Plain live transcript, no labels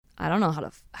I don't know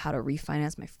how to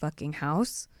refinance my fucking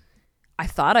house. I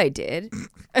thought I did,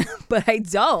 but I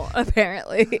don't,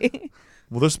 apparently.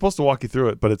 Well, they're supposed to walk you through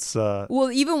it, but it's...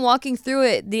 Well, even walking through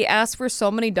it, they ask for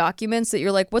so many documents that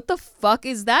you're like, what the fuck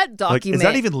is that document? Like, is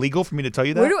that even legal for me to tell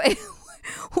you that?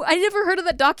 I never heard of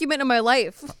that document in my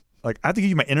life. Like, I have to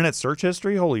give you my internet search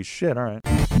history? Holy shit, all right.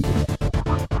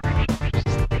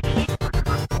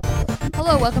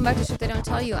 Hello, welcome back to Shit They Don't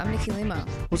Tell You. I'm Nikki Limo.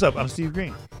 What's up? I'm Steve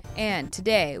Green. And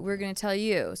today, we're going to tell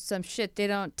you some shit they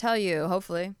don't tell you,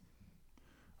 hopefully.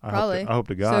 Probably. I hope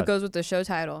to God. So it goes with the show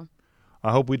title.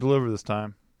 I hope we deliver this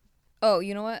time. Oh,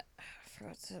 you know what? I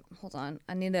forgot to... Hold on.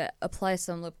 I need to apply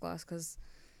some lip gloss because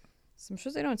some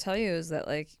shit they don't tell you is that,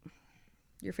 like,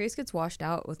 your face gets washed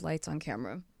out with lights on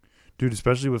camera. Dude,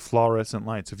 especially with fluorescent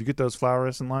lights. If you get those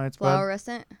fluorescent lights,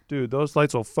 Fluorescent? dude, those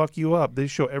lights will fuck you up. They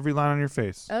show every line on your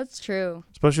face. That's true.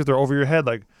 Especially if they're over your head.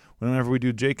 Like, whenever we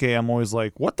do JK, I'm always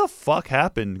like, what the fuck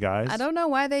happened, guys? I don't know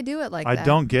why they do it like that. I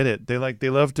don't get it. They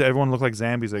love to everyone look like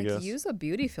zombies, I guess. Use a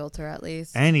beauty filter at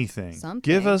least. Anything. Something.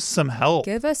 Give us some help.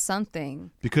 Give us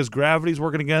something. Because gravity's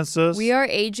working against us. We are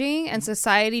aging and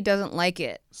society doesn't like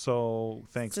it. So,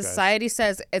 thanks, guys. Society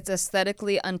says it's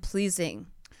aesthetically unpleasing.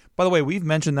 By the way, we've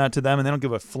mentioned that to them, and they don't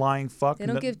give a flying fuck. They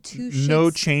don't give two shits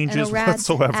no changes and a rat's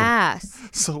whatsoever. Ass.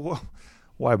 So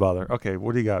why bother? Okay,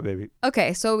 what do you got, baby?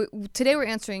 Okay, so today we're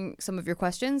answering some of your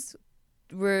questions.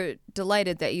 We're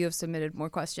delighted that you have submitted more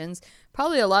questions.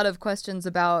 Probably a lot of questions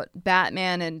about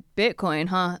Batman and Bitcoin,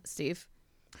 huh, Steve?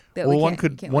 That Well, one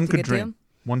could dream.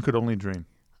 One could only dream.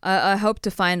 I hope to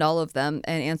find all of them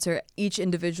and answer each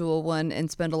individual one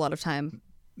and spend a lot of time.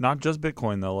 Not just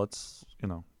Bitcoin, though. Let's,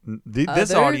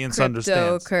 this audience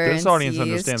understands. This audience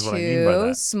understands what I mean by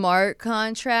that. Smart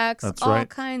contracts, That's all right.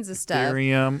 kinds of stuff.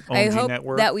 Ethereum, OMG I hope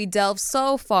network. that we delve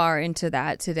so far into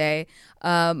that today.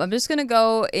 I'm just going to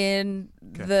go in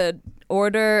the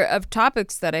order of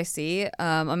topics that I see.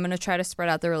 I'm going to try to spread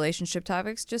out the relationship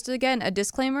topics. Just again, a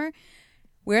disclaimer.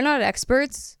 We're not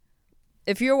experts.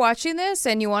 If you're watching this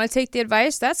and you want to take the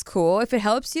advice, that's cool. If it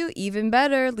helps you, even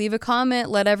better. Leave a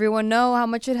comment. Let everyone know how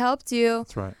much it helped you.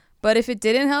 That's right. But if it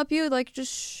didn't help you, like,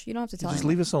 you don't have to tell Just anyone.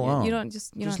 leave us alone. You don't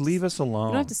just leave us alone.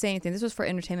 You don't have to say anything. This was for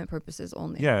entertainment purposes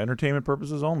only. Yeah, entertainment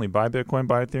purposes only. Buy Bitcoin,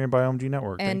 buy Ethereum, buy OMG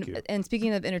network. Thank you. And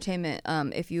speaking of entertainment,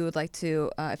 if you would like to,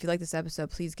 if you like this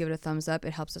episode, please give it a thumbs up.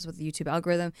 It helps us with the YouTube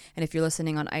algorithm. And if you're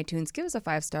listening on iTunes, give us a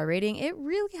 5-star rating. It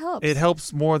really helps. It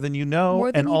helps more than you know.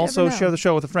 More than and you'd also ever know. share the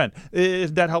show with a friend.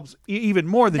 That helps even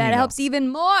more than you know. That helps even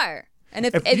more. And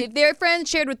if their friends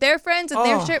shared with their friends,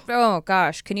 oh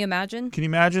gosh, can you imagine? Can you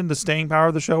imagine the staying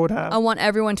power the show would have? I want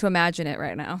everyone to imagine it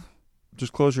right now.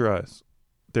 Just close your eyes.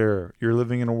 You're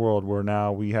living in a world where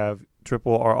now we have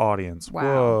triple our audience.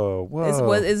 Wow.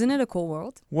 Whoa. Isn't it a cool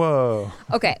world? Whoa.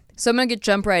 Okay, so I'm going to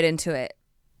jump right into it.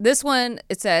 This one,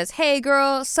 it says, hey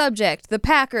girl, subject, the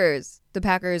Packers. The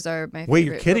Packers are my Wait,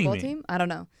 you're favorite kidding football me. team. I don't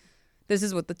know. This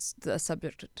is what the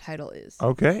subject title is.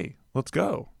 Okay, let's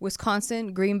go.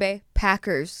 Wisconsin, Green Bay,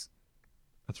 Packers.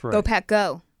 That's right. Go Pack,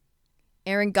 go.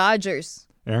 Aaron Rodgers.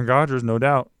 Aaron Rodgers, no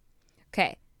doubt.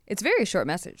 Okay, it's a very short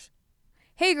message.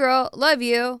 Hey girl, love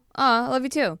you. Love you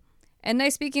too. And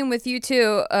nice speaking with you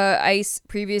too,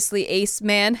 previously Ace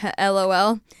Man,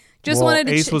 LOL. Wanted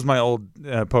to Ace was my old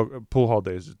pool hall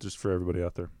days, just for everybody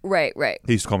out there. Right.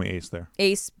 He used to call me Ace there.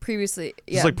 Ace, previously,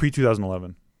 yeah. It's like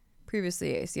pre-2011.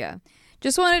 Previously Ace, yeah.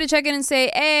 Just wanted to check in and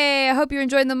say, hey, I hope you're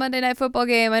enjoying the Monday Night Football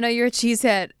game. I know you're a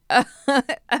cheesehead.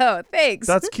 Oh, thanks.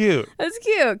 That's cute. That's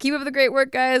cute. Keep up the great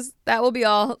work, guys. That will be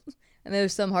all. And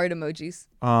there's some heart emojis.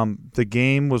 The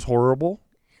game was horrible.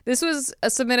 This was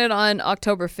submitted on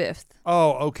October 5th.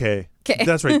 Oh, okay.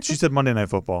 That's right. She said Monday Night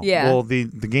Football. Yeah. Well, the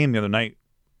game the other night,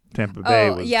 Tampa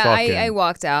Bay was yeah, fucking I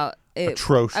walked out.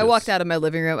 atrocious. I walked out of my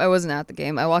living room. I wasn't at the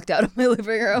game. I walked out of my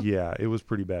living room. Yeah, it was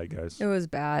pretty bad, guys. It was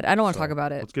bad. I don't want to talk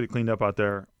about it. Let's get it cleaned up out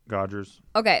there, Godgers.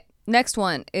 Okay, next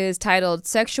one is titled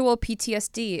Sexual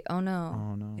PTSD. Oh, no.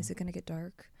 Oh, no. Is it going to get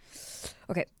dark?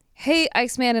 Okay. Hey,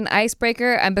 Iceman and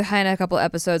Icebreaker. I'm behind a couple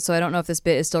episodes, so I don't know if this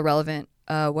bit is still relevant.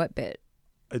 What bit?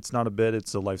 It's not a bit.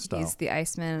 It's a lifestyle. He's the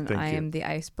Iceman, and I you. am the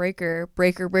Icebreaker.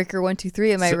 Breaker 1, 2,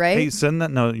 3. Am I right? Hey, send that.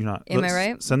 No, you're not. Am I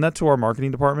right? Send that to our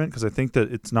marketing department because I think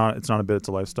that it's not a bit. It's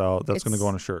a lifestyle. That's going to go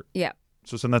on a shirt. Yeah.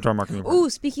 So send that to our marketing department. Ooh,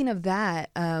 speaking of that,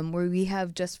 where we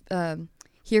have just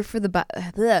here for the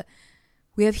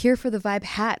vibe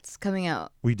hats coming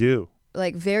out. We do.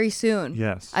 Like very soon.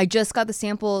 Yes. I just got the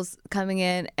samples coming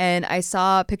in and I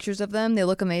saw pictures of them. They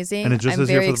look amazing. And it just I'm says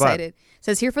here very for the vibe. excited. It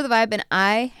says here for the vibe, and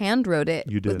I hand wrote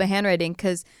it. You did. With my handwriting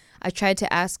because I tried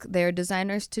to ask their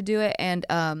designers to do it and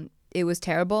it was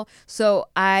terrible. So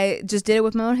I just did it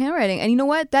with my own handwriting. And you know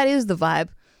what? That is the vibe.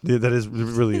 Yeah, that is, it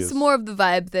really is. It's more of the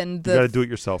vibe than you got to do it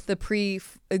yourself. The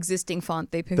pre-existing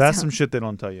font they picked That's out. some shit they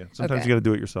don't tell you. Sometimes you got to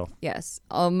do it yourself. Yes,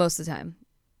 most of the time.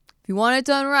 If you want it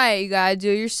done right, you got to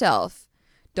do it yourself.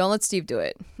 Don't let Steve do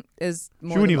it. She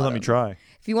wouldn't even let me try.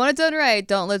 If you want it done right,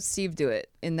 don't let Steve do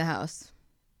it in the house.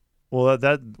 Well,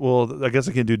 I guess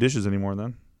I can't do dishes anymore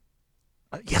then.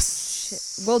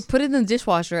 Yes. Shit. Well, put it in the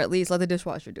dishwasher at least. Let the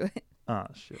dishwasher do it. Ah,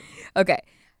 shit. Okay.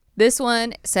 This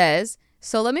one says,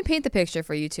 so let me paint the picture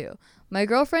for you two. My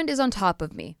girlfriend is on top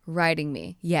of me, riding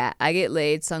me. Yeah, I get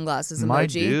laid, sunglasses emoji. My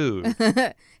dude.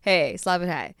 Hey, slap it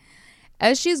high.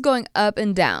 As she's going up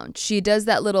and down, she does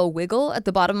that little wiggle at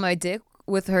the bottom of my dick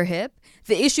with her hip.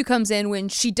 The issue comes in when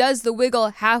she does the wiggle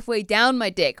halfway down my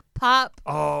dick. Pop.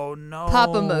 Oh, no. Pop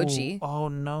emoji. Oh,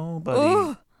 no, buddy.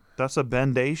 Ugh. That's a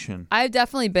bendation. I've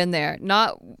definitely been there.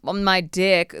 Not on my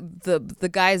dick, the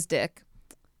guy's dick.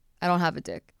 I don't have a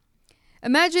dick.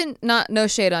 Imagine, no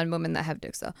shade on women that have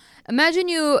dicks though. Imagine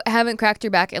you haven't cracked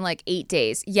your back in like 8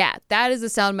 days. Yeah, that is the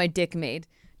sound my dick made.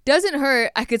 Doesn't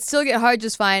hurt. I could still get hard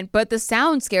just fine, but the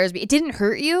sound scares me. It didn't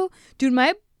hurt you? Dude,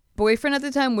 my boyfriend at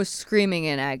the time was screaming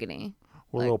in agony.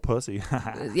 What a little pussy.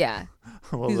 Yeah.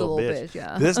 He's a little bitch.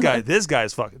 Yeah. This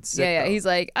guy's fucking sick. Yeah. Though. He's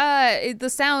like, the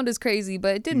sound is crazy,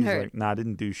 but it didn't hurt. Like, nah, it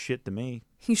didn't do shit to me.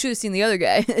 You should have seen the other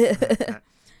guy.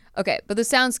 Okay, but the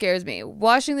sound scares me.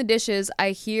 Washing the dishes,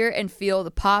 I hear and feel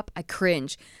the pop, I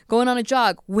cringe. Going on a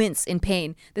jog, wince in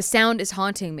pain. The sound is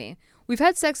haunting me. We've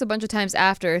had sex a bunch of times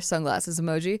after, sunglasses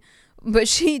emoji, but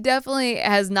she definitely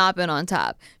has not been on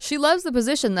top. She loves the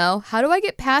position though. How do I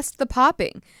get past the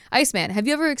popping? Iceman, have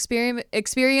you ever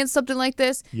experienced something like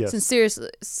this? Yes.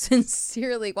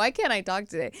 Sincerely, why can't I talk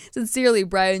today? Sincerely,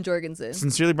 Brian Jorgensen.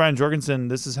 Sincerely, Brian Jorgensen,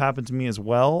 this has happened to me as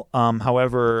well.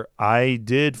 However, I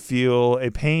did feel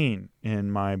a pain in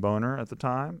my boner at the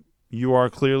time. You are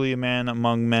clearly a man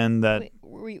among men that...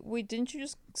 Wait, didn't you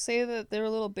just say that they're a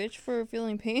little bitch for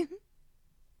feeling pain?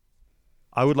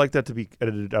 I would like that to be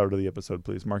edited out of the episode,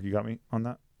 please. Mark, you got me on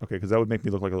that? Okay, because that would make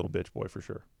me look like a little bitch boy for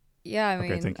sure. Yeah, I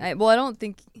mean, okay, I don't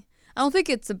think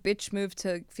it's a bitch move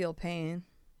to feel pain.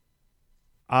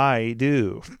 I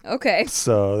do. Okay.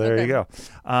 So there you go.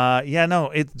 Yeah,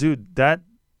 no, dude, that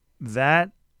I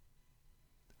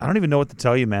don't even know what to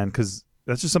tell you, man, because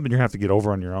that's just something you're gonna have to get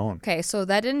over on your own. Okay, so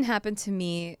that didn't happen to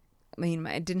me. I mean,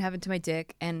 it didn't happen to my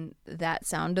dick, and that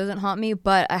sound doesn't haunt me.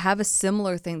 But I have a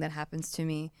similar thing that happens to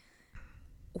me.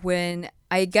 When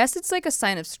I guess it's like a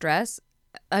sign of stress,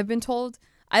 I've been told.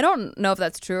 I don't know if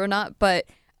that's true or not, but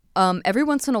every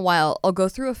once in a while, I'll go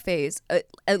through a phase. It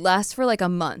lasts for like a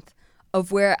month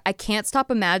of where I can't stop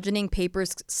imagining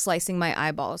papers slicing my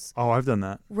eyeballs. Oh, I've done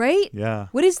that. Right? Yeah.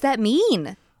 What does that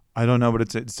mean? I don't know, but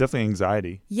it's definitely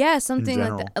anxiety. Yeah, something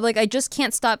like that. Like I just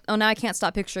can't stop. Oh, now I can't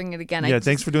stop picturing it again. Yeah,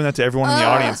 thanks for doing that to everyone in the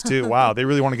audience too. Wow, they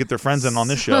really want to get their friends in on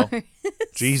this show.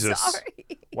 Jesus. Sorry.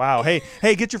 Wow. Hey,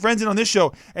 get your friends in on this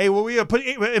show. Hey, well,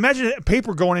 imagine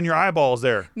paper going in your eyeballs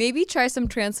there. Maybe try some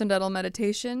transcendental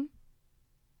meditation.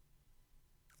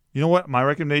 You know what my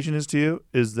recommendation is to you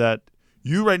is that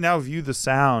you right now view the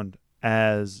sound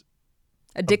as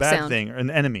a dick bad sound thing, or an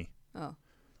enemy. Oh.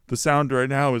 The sound right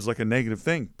now is like a negative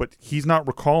thing, but he's not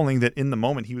recalling that in the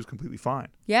moment he was completely fine.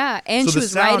 Yeah, and so she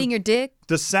was riding your dick.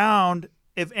 The sound,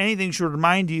 if anything, should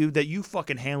remind you that you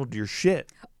fucking handled your shit.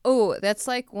 Oh, that's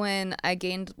like when I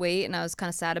gained weight and I was kind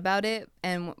of sad about it.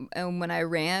 And when I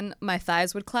ran, my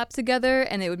thighs would clap together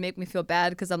and it would make me feel bad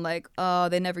because I'm like, oh,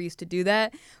 they never used to do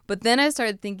that. But then I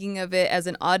started thinking of it as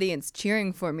an audience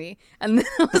cheering for me. And then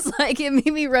I was like, it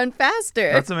made me run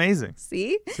faster. That's amazing.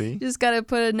 See? Just got to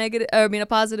put a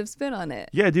positive spin on it.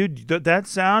 Yeah, dude, that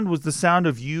sound was the sound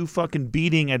of you fucking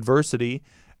beating adversity.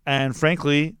 And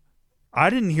frankly, I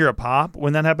didn't hear a pop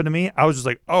when that happened to me. I was just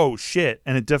like, oh, shit.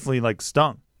 And it definitely like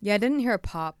stung. Yeah, I didn't hear a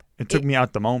pop. It took me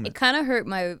out the moment. It kind of hurt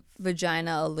my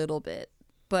vagina a little bit,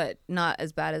 but not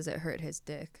as bad as it hurt his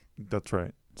dick. That's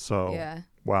right. So, yeah.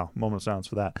 Wow, moment of silence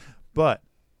for that. But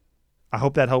I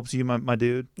hope that helps you, my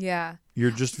dude. Yeah. You're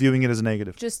just viewing it as a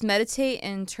negative. Just meditate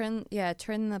and turn the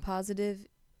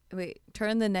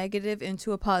negative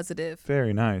into a positive.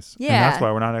 Very nice. Yeah. And that's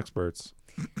why we're not experts.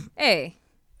 Hey.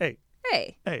 Hey.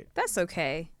 That's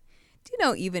okay. Do you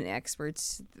know even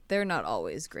experts, they're not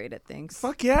always great at things.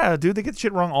 Fuck yeah, dude. They get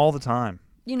shit wrong all the time.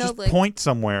 You know, just like, point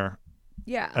somewhere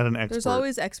at an expert. There's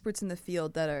always experts in the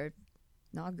field that are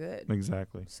not good.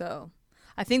 Exactly. So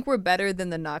I think we're better than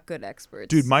the not good experts.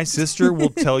 Dude, my sister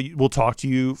will talk to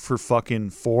you for fucking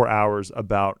 4 hours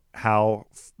about how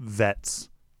vets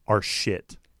are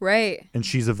shit. Right. And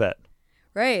she's a vet.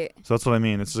 Right. So that's what I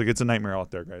mean. It's like it's a nightmare out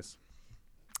there, guys.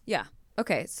 Yeah.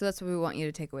 Okay, so that's what we want you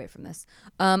to take away from this.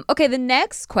 Okay, the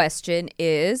next question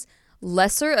is,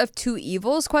 Lesser of two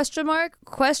evils, question mark?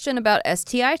 Question about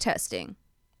STI testing.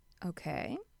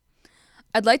 Okay.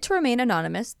 I'd like to remain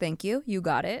anonymous. Thank you. You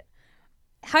got it.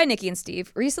 Hi, Nikki and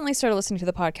Steve. Recently started listening to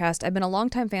the podcast. I've been a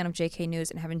longtime fan of JK News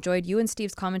and have enjoyed you and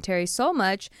Steve's commentary so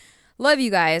much. Love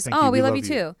you guys. Thank you. We love you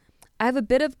too. I have a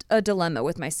bit of a dilemma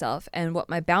with myself and what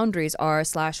my boundaries are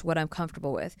 / what I'm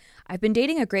comfortable with. I've been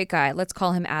dating a great guy, let's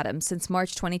call him Adam, since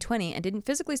March 2020 and didn't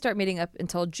physically start meeting up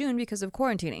until June because of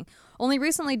quarantining. Only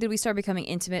recently did we start becoming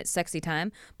intimate, sexy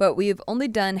time, but we've only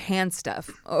done hand stuff.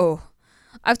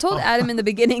 I've told Adam in the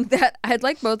beginning that I'd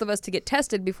like both of us to get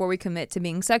tested before we commit to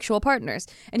being sexual partners,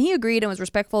 and he agreed and was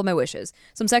respectful of my wishes.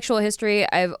 Some sexual history,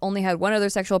 I've only had one other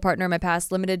sexual partner in my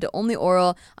past, limited to only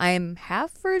oral. I am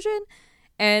half virgin.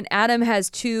 And Adam has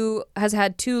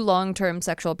had two long-term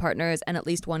sexual partners and at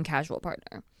least one casual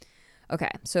partner.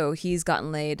 Okay, so he's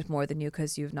gotten laid more than you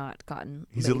because you've not gotten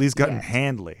He's laid at least gotten yet.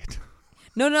 hand laid.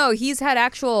 No, he's had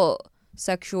actual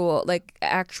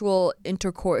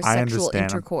intercourse, I sexual understand.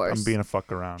 intercourse. I'm being a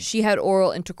fuck around. She had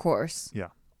oral intercourse. Yeah.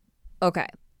 Okay.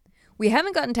 We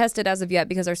haven't gotten tested as of yet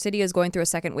because our city is going through a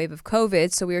second wave of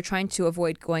COVID, so we are trying to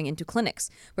avoid going into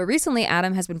clinics. But recently,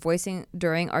 Adam has been voicing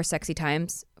during our sexy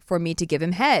times for me to give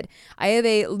him head. I have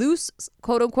a loose,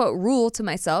 quote-unquote, rule to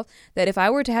myself that if I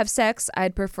were to have sex,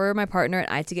 I'd prefer my partner and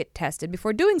I to get tested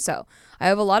before doing so. I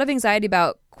have a lot of anxiety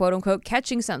about, quote-unquote,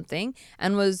 catching something,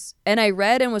 and I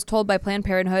read and was told by Planned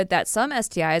Parenthood that some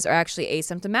STIs are actually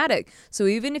asymptomatic. So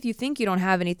even if you think you don't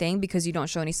have anything because you don't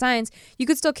show any signs, you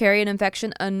could still carry an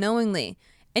infection unknowingly.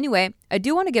 Anyway, I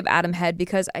do want to give Adam head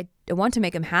because I want to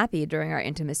make him happy during our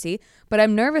intimacy, but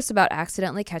I'm nervous about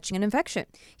accidentally catching an infection.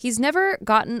 He's never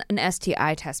gotten an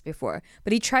STI test before,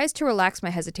 but he tries to relax my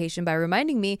hesitation by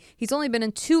reminding me he's only been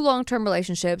in 2 long-term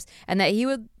relationships and that he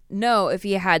would know if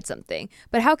he had something.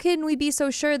 But how can we be so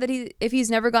sure that if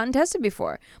he's never gotten tested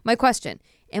before? My question,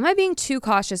 am I being too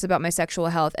cautious about my sexual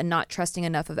health and not trusting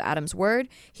enough of Adam's word?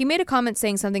 He made a comment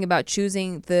saying something about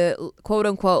choosing the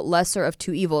quote-unquote lesser of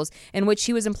two evils, in which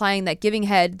he was implying that giving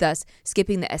head, thus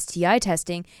skipping the STI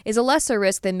testing, is a lesser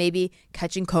risk than maybe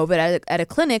catching COVID at a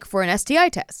clinic for an STI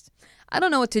test. I don't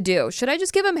know what to do. Should I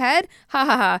just give him head? Ha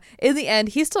ha ha. In the end,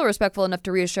 he's still respectful enough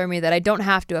to reassure me that I don't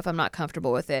have to if I'm not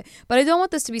comfortable with it. But I don't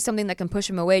want this to be something that can push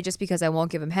him away just because I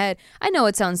won't give him head. I know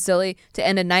it sounds silly to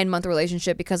end a 9-month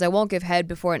relationship because I won't give head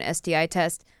before an STI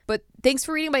test. But thanks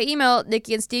for reading my email,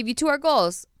 Nikki and Steve. You two are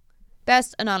goals.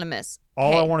 Best Anonymous.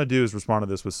 All Hey. I want to do is respond to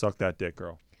this with suck that dick,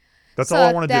 girl. That's Suck all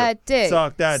I want to do. that dick.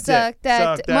 Suck that dick. Suck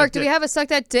that dick. Mark, do dick. we have a suck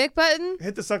that dick button?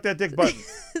 Hit the suck that dick button.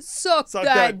 Suck Suck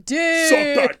that dick.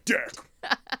 Suck that dick.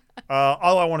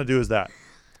 All I want to do is that.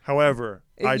 However,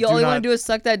 You only want to do is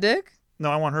suck that dick? No,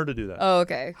 I want her to do that. Oh,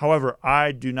 okay. However,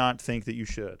 I do not think that you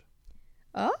should.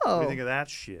 Oh. What do you think of that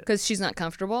shit? Because she's not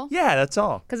comfortable? Yeah, that's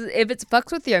all. Because if it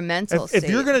fucks with your mental If state.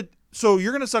 you're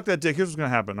gonna suck that dick, here's what's gonna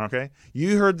happen. Okay,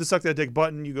 you heard the suck that dick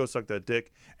button, you go suck that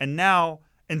dick, and now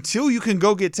until you can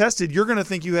go get tested, you're gonna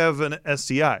think you have an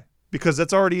STI because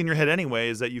that's already in your head anyway.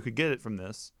 Is that you could get it from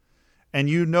this, and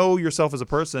you know yourself as a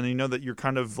person, and you know that you're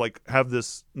kind of like have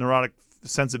this neurotic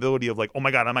sensibility of like, oh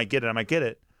my god, I might get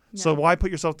it. Yeah. So why put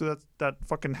yourself through that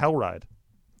fucking hell ride?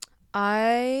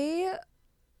 I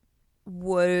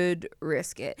would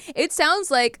risk it. It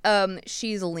sounds like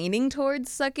she's leaning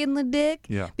towards sucking the dick.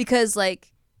 Yeah. Because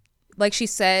like she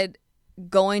said,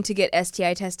 going to get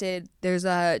STI tested, there's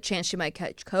a chance she might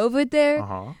catch COVID there.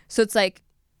 Uh-huh. So it's like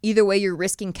either way you're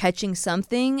risking catching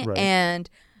something, Right. and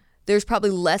there's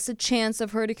probably less a chance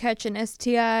of her to catch an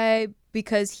STI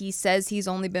because he says he's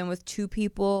only been with 2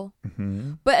 people.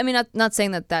 Mm-hmm. But I mean, not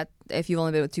saying that if you've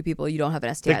only been with 2 people, you don't have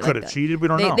an STI. They could have that. cheated. We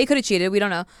don't know. They could have cheated. We don't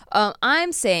know.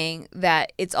 I'm saying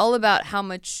that it's all about how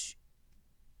much.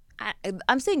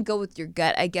 I'm saying go with your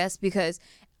gut, I guess, because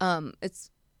it's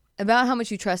about how much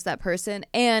you trust that person.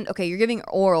 And okay, you're giving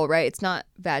oral, right? It's not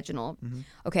vaginal. Mm-hmm.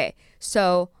 Okay,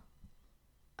 so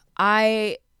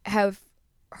I have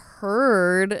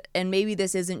heard, and maybe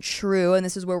this isn't true, and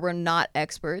this is where we're not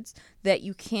experts, that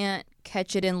you can't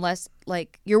catch it unless,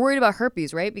 like, you're worried about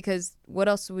herpes, right? Because what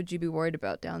else would you be worried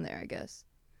about down there, I guess?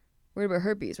 Worried about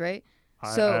herpes, right?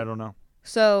 I don't know.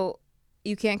 So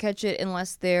you can't catch it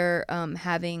unless they're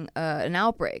having an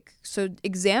outbreak. So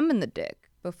examine the dick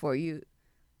before you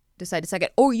decide to suck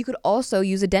it. Or you could also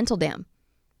use a dental dam.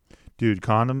 Dude,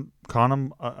 condom.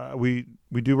 We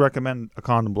do recommend a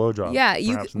condom blowjob. Yeah,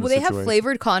 they have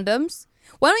flavored condoms.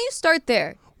 Why don't you start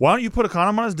there? Why don't you put a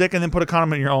condom on his dick and then put a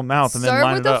condom in your own mouth and then line it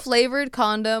Start with up? a flavored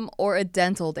condom or a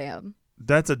dental dam.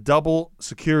 That's a double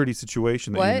security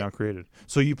situation that What? you now created.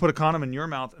 So you put a condom in your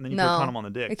mouth and then you put a condom on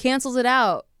the dick. It cancels it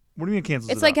out. What do you mean it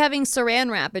cancels It's it like out? having saran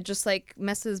wrap. It just like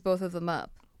messes both of them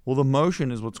up. Well, the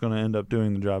motion is what's going to end up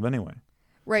doing the job anyway.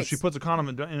 Right. So she puts a condom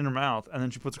in her mouth, and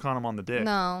then she puts a condom on the dick.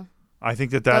 No. I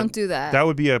think that Don't do that. That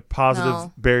would be a positive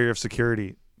No. barrier of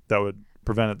security that would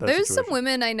prevent that There's situation. some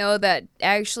women I know that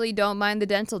actually don't mind the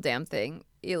dental dam thing.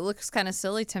 It looks kind of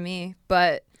silly to me,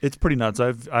 but It's pretty nuts.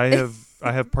 I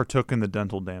have partook in the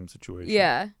dental dam situation.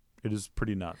 yeah. It is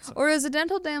pretty nuts. Or is a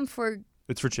dental dam for?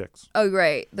 It's for chicks. Oh,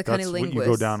 right, the That's cunnilingus. what you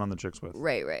go down on the chicks with.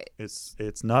 Right, right. It's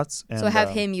nuts. And, So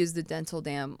have him use the dental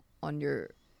dam on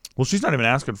your. Well, she's not even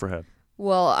asking for head.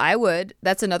 Well, I would.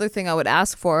 That's another thing I would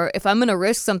ask for. If I'm gonna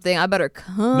risk something, I better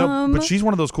come. No, but she's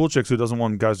one of those cool chicks who doesn't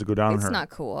want guys to go down on It's her. not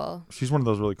cool. She's one of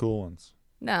those really cool ones.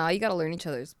 No, you gotta learn each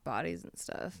other's bodies and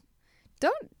stuff.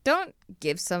 Don't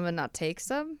give some and not take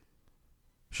some.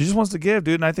 She just wants to give,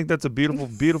 dude, and I think that's a beautiful,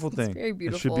 beautiful thing. very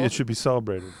beautiful. It should be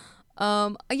celebrated.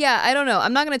 Yeah, I don't know.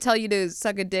 I'm not gonna tell you to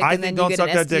suck a dick I and think then you don't get suck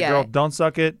an that STI. dick, girl. Don't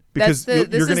suck it because This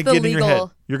you're gonna is the get in your head.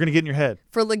 legal- You're gonna get in your head.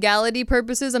 For legality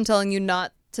purposes, I'm telling you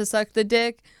not to suck the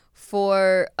dick.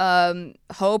 For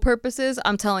hoe purposes,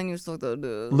 I'm telling you to suck the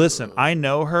dick. Listen, I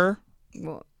know her.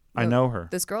 Well, I know her.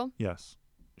 This girl? Yes,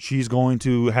 she's going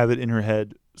to have it in her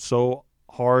head so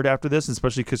hard after this,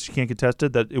 especially because she can't get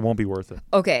tested, that it won't be worth it.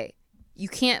 Okay. You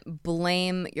can't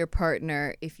blame your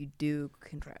partner if you do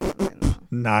contract something, though.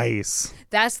 Nice.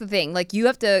 That's the thing. Like, you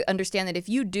have to understand that if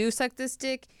you do suck this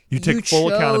dick, You take full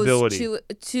chose accountability.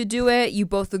 to do it. You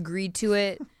both agreed to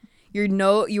it.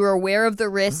 You're aware of the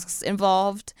risks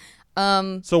involved.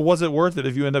 So was it worth it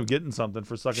if you end up getting something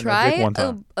for sucking that dick Try one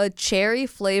time? a cherry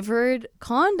flavored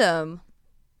condom.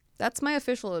 That's my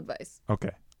official advice.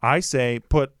 Okay. I say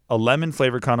put a lemon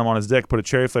flavored condom on his dick, put a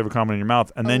cherry flavored condom in your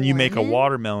mouth, and then you make a lemon?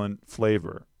 watermelon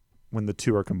flavor when the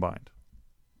two are combined.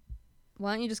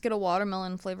 Why don't you just get a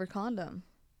watermelon flavored condom?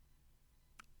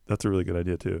 That's a really good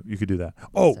idea too. You could do that.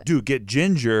 Oh, dude, get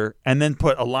ginger and then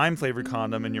put a lime flavored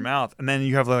condom in your mouth, and then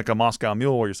you have like a Moscow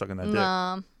Mule where you're sucking that dick.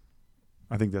 Nah,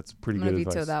 I think that's pretty I'm gonna good veto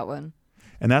advice. that one.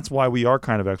 And that's why we are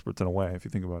kind of experts in a way, if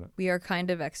you think about it. We are kind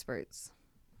of experts,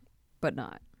 but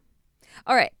not.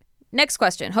 All right. Next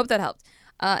question. Hope that helped.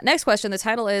 Next question. The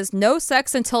title is No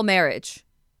Sex Until Marriage.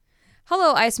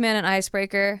 Hello, Iceman and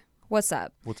Icebreaker. What's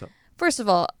up? What's up? First of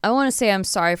all, I want to say I'm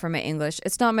sorry for my English.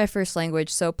 It's not my first language,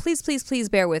 so please, please, please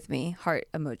bear with me. Heart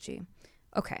emoji.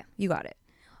 Okay, you got it.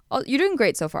 You're doing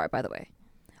great so far, by the way.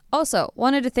 Also,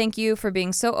 wanted to thank you for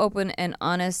being so open and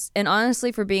honest, and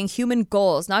honestly for being human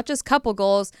goals, not just couple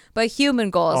goals, but human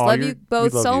goals. Oh, Love you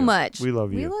both we love so you. much. We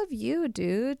love you. We love you,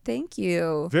 dude. Thank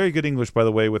you. Very good English, by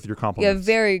the way, with your You compliments. have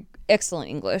very excellent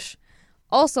English.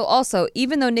 Also,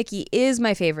 even though Nikki is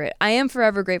my favorite, I am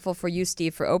forever grateful for you,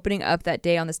 Steve, for opening up that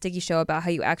day on the Sticky Show about how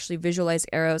you actually visualize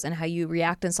arrows and how you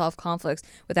react and solve conflicts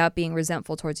without being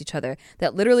resentful towards each other.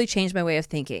 That literally changed my way of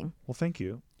thinking. Well, thank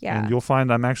you. Yeah. And you'll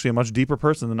find I'm actually a much deeper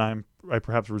person than I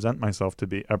perhaps present myself to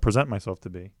be,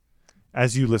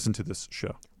 as you listen to this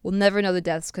show. We'll never know the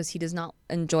depths because he does not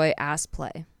enjoy ass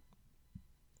play.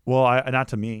 Well, not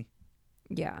to me.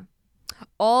 Yeah.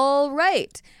 All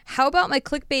right. How about my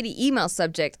clickbaity email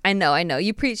subject? I know.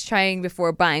 You preach trying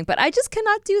before buying, but I just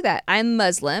cannot do that. I'm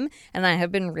Muslim, and I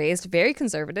have been raised very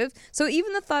conservative, so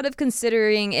even the thought of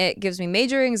considering it gives me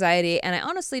major anxiety, and I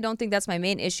honestly don't think that's my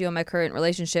main issue in my current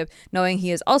relationship, knowing he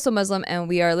is also Muslim and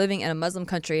we are living in a Muslim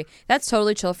country. That's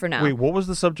totally chill for now. Wait, what was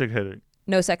the subject heading?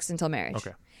 No sex until marriage.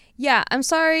 Okay. Yeah, I'm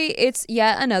sorry. It's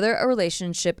yet another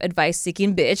relationship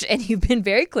advice-seeking bitch, and you've been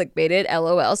very clickbaited.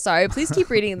 LOL. Sorry. Please keep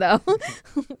reading, though.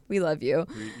 We love you.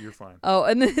 You're fine. Oh,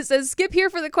 and then it says, skip here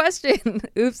for the question.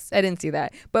 Oops, I didn't see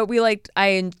that. But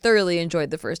I thoroughly enjoyed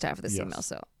the first half of this email,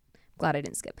 so glad I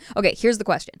didn't skip. Okay, here's the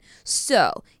question.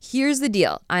 So, here's the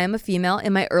deal. I am a female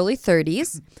in my early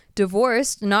 30s,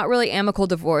 divorced, not really amicable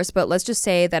divorce, but let's just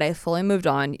say that I fully moved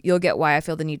on. You'll get why I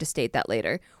feel the need to state that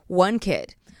later. 1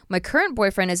 kid. My current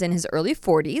boyfriend is in his early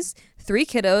 40s, 3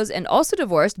 kiddos, and also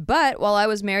divorced. But while I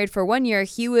was married for 1 year,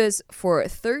 he was for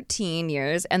 13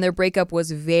 years, and their breakup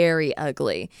was very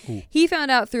ugly. Ooh. He found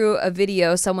out through a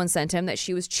video someone sent him that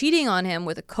she was cheating on him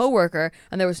with a coworker,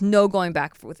 and there was no going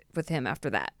back with him after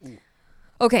that. Ooh.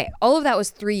 Okay, all of that was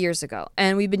 3 years ago,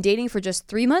 and we've been dating for just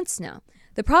 3 months now.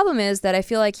 The problem is that I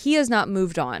feel like he has not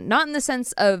moved on. Not in the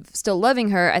sense of still loving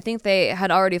her. I think they had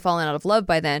already fallen out of love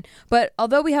by then. But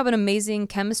although we have an amazing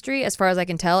chemistry, as far as I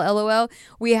can tell, LOL,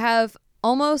 we have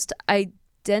almost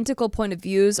identical point of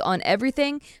views on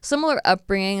everything, similar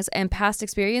upbringings and past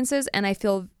experiences, and I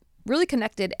feel really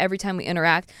connected every time we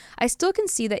interact. I still can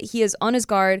see that he is on his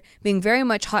guard, being very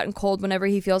much hot and cold whenever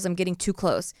he feels I'm getting too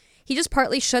close. He just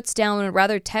partly shuts down and would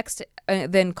rather text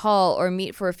than call or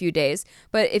meet for a few days.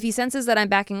 But if he senses that I'm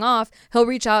backing off, he'll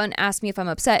reach out and ask me if I'm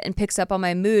upset and picks up on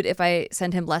my mood if I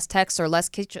send him less texts or less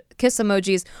kiss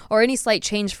emojis or any slight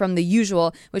change from the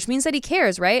usual, which means that he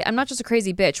cares, right? I'm not just a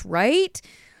crazy bitch, right?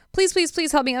 Please, please,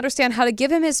 please help me understand how to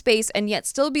give him his space and yet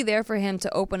still be there for him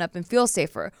to open up and feel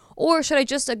safer. Or should I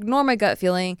just ignore my gut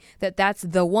feeling that that's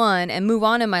the one and move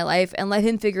on in my life and let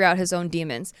him figure out his own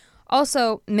demons?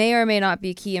 Also, may or may not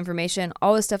be key information.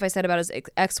 All the stuff I said about his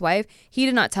ex-wife, he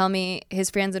did not tell me. His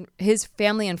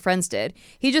family and friends did.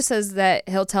 He just says that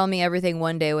he'll tell me everything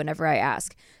one day whenever I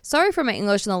ask. Sorry for my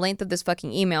English and the length of this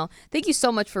fucking email. Thank you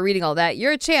so much for reading all that.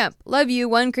 You're a champ. Love you,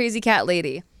 one crazy cat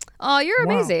lady. Oh, you're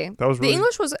amazing. That was really, the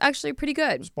English was actually pretty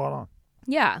good. Spot on.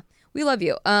 Yeah, we love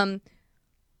you.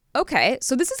 Okay,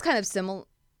 so this is kind of similar.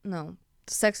 No,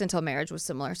 Sex Until Marriage was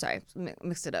similar. Sorry,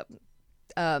 mixed it up.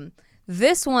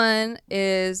 This one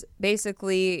is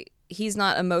basically he's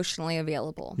not emotionally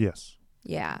available. Yes.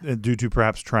 Yeah. Due to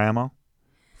perhaps trauma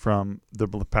from the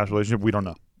past relationship, we don't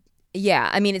know. Yeah,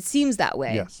 I mean, it seems that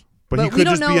way. Yes. But he could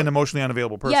just be an emotionally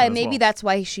unavailable person. Yeah, maybe that's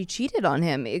why she cheated on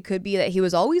him. It could be that he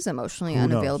was always emotionally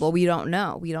unavailable. Knows? We don't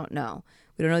know. We don't know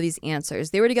these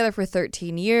answers. They were together for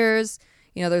 13 years.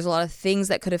 You know, there's a lot of things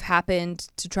that could have happened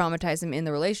to traumatize him in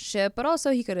the relationship, but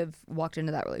also he could have walked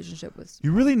into that relationship with.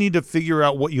 You really need to figure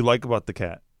out what you like about the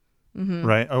cat,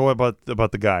 right? Or about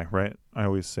the guy, right? I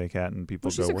always say cat, and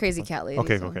people go. She's a crazy cat lady.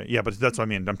 Okay, so. okay, yeah, but that's what I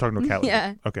mean. I'm talking to a cat lady.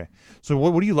 Yeah. Okay, so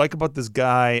what do you like about this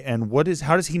guy, and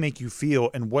how does he make you feel,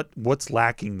 and what's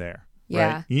lacking there? Yeah,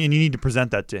 right? And you need to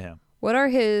present that to him. What are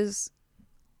his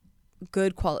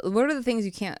good quality? What are the things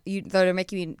that are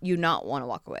making you not want to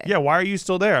walk away? Yeah, why are you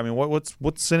still there? I mean,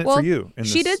 what's in it for you?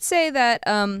 She did say that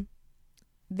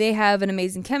they have an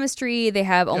amazing chemistry. They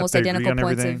have almost identical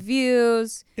points of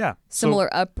views. Yeah, similar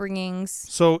upbringings.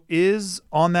 So is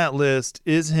on that list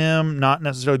is him not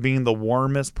necessarily being the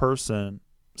warmest person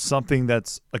something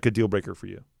that's like a deal breaker for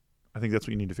you? I think that's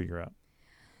what you need to figure out.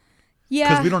 Yeah,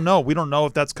 because we don't know. We don't know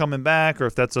if that's coming back or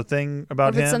if that's a thing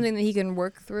about him. If it's something that he can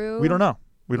work through. We don't know.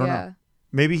 We don't know.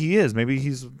 Maybe he is. Maybe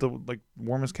he's the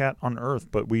warmest cat on earth,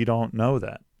 but we don't know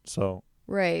that. So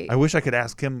right. I wish I could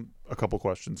ask him a couple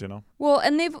questions, you know? Well,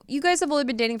 and you guys have only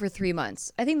been dating for 3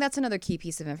 months. I think that's another key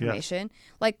piece of information. Yes.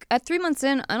 Like at 3 months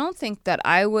in, I don't think that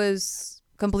I was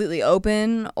completely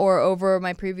open or over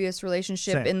my previous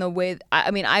relationship. Same. In the way,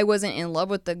 I mean, I wasn't in love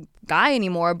with the guy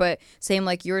anymore, but same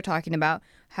like you were talking about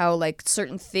how like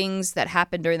certain things that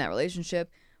happened during that relationship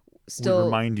still would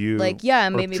remind you, like, yeah,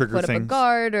 maybe put up a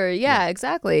guard or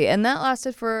exactly. And that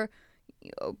lasted for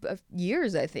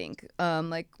years, I think.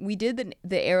 Like we did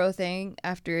the arrow thing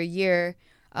after a year.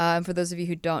 For those of you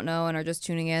who don't know and are just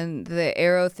tuning in, the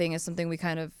arrow thing is something we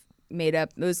kind of made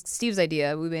up. It was Steve's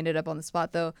idea. We made it up on the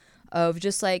spot though, of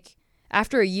just like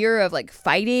after a year of like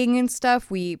fighting and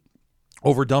stuff,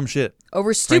 over dumb shit,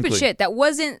 over stupid shit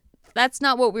that's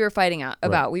not what we were fighting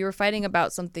about. Right. We were fighting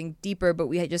about something deeper, but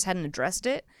we just hadn't addressed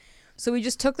it. So we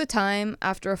just took the time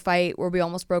after a fight where we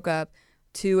almost broke up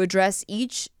to address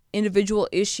each individual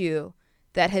issue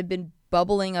that had been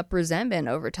bubbling up resentment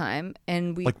over time.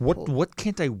 And we like, what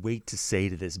can't I wait to say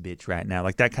to this bitch right now?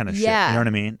 Like that kind of shit. Yeah. You know what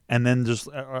I mean? And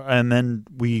then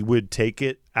we would take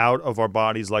it out of our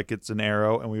bodies like it's an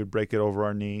arrow, and we would break it over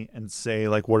our knee and say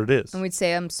like what it is. And we'd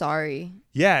say, I'm sorry.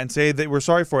 Yeah, and say that we're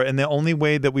sorry for it. And the only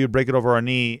way that we would break it over our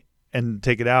knee and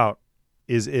take it out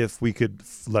is if we could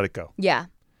let it go. Yeah.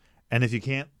 And if you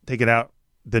can't take it out,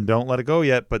 then don't let it go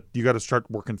yet. But you got to start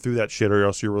working through that shit, or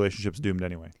else your relationship's doomed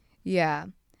anyway. Yeah.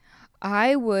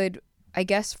 I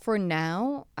guess for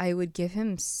now, I would give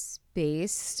him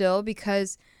space still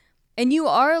because, and you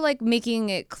are like making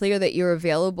it clear that you're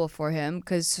available for him,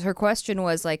 because her question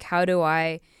was like, how do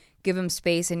I give him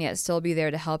space and yet still be there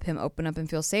to help him open up and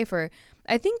feel safer?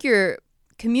 I think you're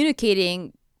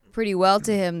communicating pretty well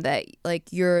to him that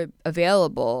like you're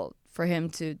available for him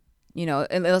to, you know,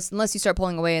 unless you start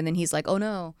pulling away and then he's like, oh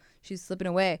no, she's slipping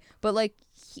away. But like,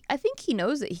 I think he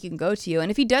knows that he can go to you.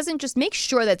 And if he doesn't, just make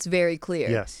sure that's very clear.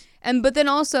 Yes. But then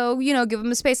also, you know, give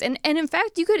him a space. And in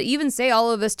fact, you could even say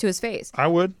all of this to his face. I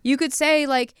would. You could say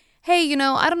like, hey, you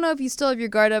know, I don't know if you still have your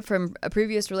guard up from a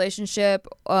previous relationship,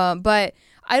 but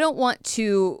I don't want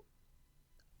to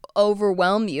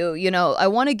overwhelm you. You know, I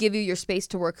want to give you your space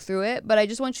to work through it, but I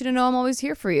just want you to know I'm always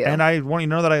here for you. And I want you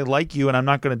to know that I like you, and I'm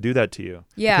not going to do that to you.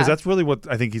 Yeah. Because that's really what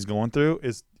I think he's going through.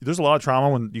 Is there's a lot of trauma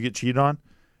when you get cheated on.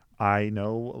 I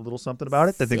know a little something about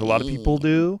it. I think a lot of people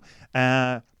do.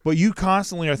 But But you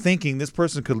constantly are thinking this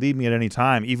person could leave me at any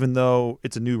time, even though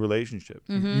it's a new relationship.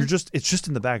 It's just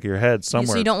in the back of your head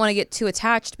somewhere. So you don't want to get too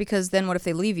attached, because then what if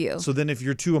they leave you? So then if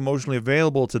you're too emotionally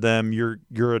available to them,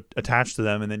 you're attached to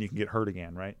them, and then you can get hurt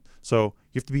again, right? So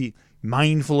you have to be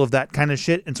mindful of that kind of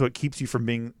shit, and so it keeps you from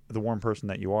being the warm person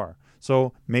that you are.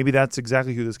 So maybe that's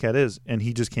exactly who this cat is, and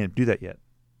he just can't do that yet.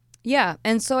 Yeah,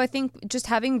 and so I think just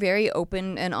having very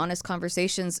open and honest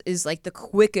conversations is like the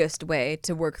quickest way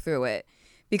to work through it.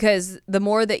 Because the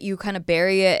more that you kind of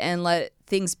bury it and let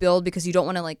things build, because you don't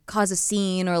want to like cause a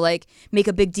scene or like make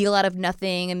a big deal out of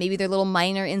nothing, and maybe they're little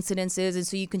minor incidences, and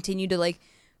so you continue to like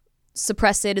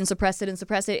suppress it and suppress it and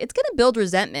suppress it, it's going to build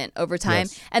resentment over time.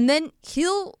 Yes. And then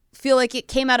he'll feel like it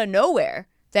came out of nowhere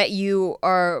that you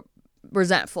are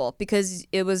resentful because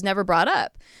it was never brought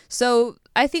up. So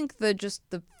I think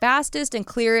the fastest and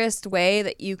clearest way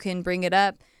that you can bring it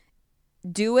up,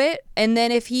 do it. And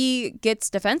then if he gets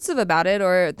defensive about it,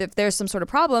 or if there's some sort of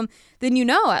problem, then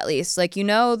at least like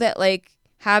that like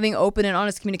having open and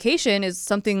honest communication is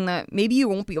something that maybe you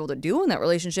won't be able to do in that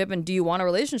relationship. And do you want a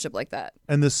relationship like that?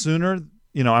 And the sooner,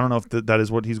 I don't know if that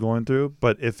is what he's going through,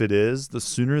 but if it is, the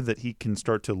sooner that he can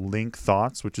start to link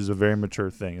thoughts, which is a very mature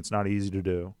thing. It's not easy to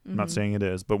do. I'm not saying it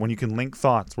is, but when you can link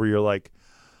thoughts where you're like,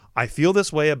 I feel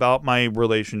this way about my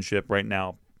relationship right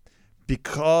now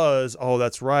because, oh,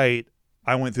 that's right,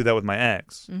 I went through that with my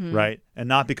ex, right? And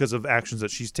not because of actions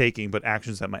that she's taking, but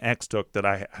actions that my ex took that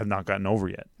I have not gotten over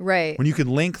yet. Right. When you can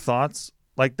link thoughts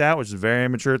like that, which is a very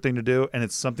mature thing to do, and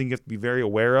it's something you have to be very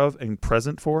aware of and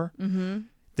present for,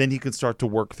 then he can start to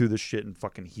work through this shit and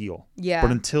fucking heal. Yeah. But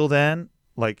until then,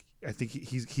 like, I think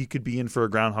he could be in for a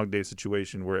Groundhog Day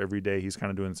situation where every day he's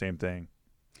kind of doing the same thing.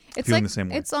 It's feeling like, the same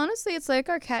way. It's honestly, it's like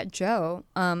our cat Joe.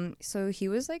 So he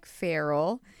was like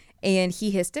feral, and he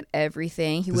hissed at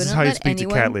everything. This is how you speak to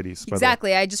cat ladies.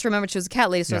 Exactly. I just remembered she was a cat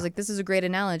lady, so I was like, this is a great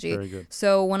analogy. Very good.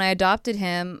 So when I adopted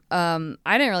him, I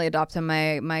didn't really adopt him.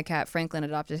 My cat Franklin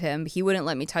adopted him. He wouldn't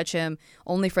let me touch him.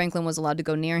 Only Franklin was allowed to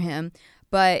go near him.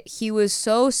 But he was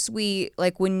so sweet.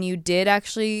 Like when you did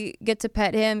actually get to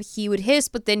pet him, he would hiss,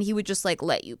 but then he would just like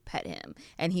let you pet him,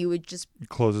 and he would just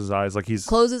close his eyes like he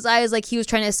was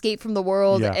trying to escape from the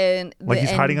world, and like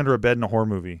he's hiding under a bed in a horror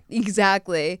movie.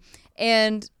 Exactly.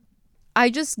 And I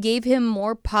just gave him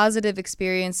more positive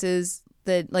experiences.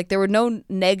 That like there were no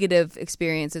negative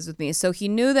experiences with me. So he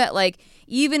knew that like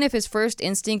even if his first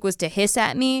instinct was to hiss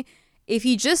at me, if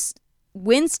he just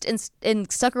winced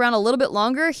and stuck around a little bit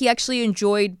longer, he actually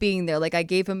enjoyed being there. Like I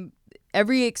gave him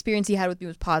every experience he had with me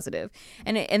was positive.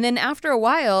 And then after a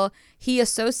while, he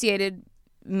associated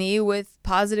me with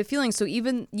positive feelings. So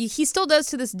even he still does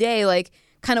to this day, like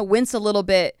kind of wince a little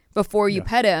bit before you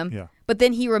pet him. Yeah. But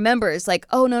then he remembers like,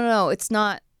 oh, no, it's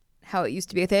not how it used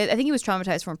to be. I think he was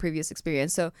traumatized from a previous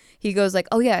experience. So he goes like,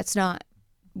 oh yeah, it's not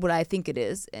what I think it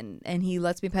is, and he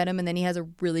lets me pet him, and then he has a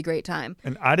really great time.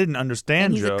 And I didn't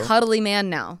understand Joe. He's a cuddly man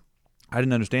now. I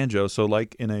didn't understand Joe. So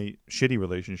like in a shitty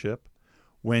relationship,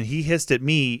 when he hissed at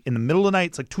me in the middle of the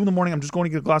night, it's like 2 a.m, I'm just going to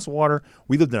get a glass of water.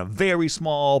 We lived in a very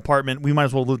small apartment. We might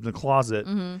as well live in a closet.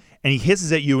 And he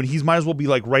hisses at you, and he might as well be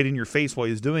like right in your face while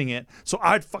he's doing it. So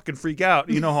I'd fucking freak out.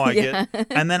 You know how I get.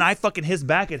 And then I fucking hiss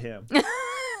back at him.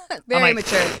 Very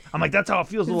mature. I'm like, that's how it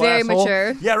feels, little very asshole.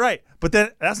 Mature. Yeah, right. But then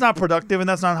that's not productive, and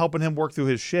that's not helping him work through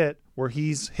his shit where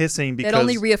he's hissing because... It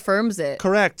only reaffirms it.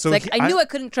 Correct. So it's like, I knew I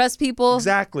couldn't trust people.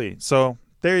 Exactly. So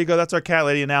there you go. That's our cat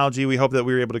lady analogy. We hope that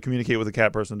we were able to communicate with a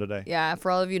cat person today. Yeah,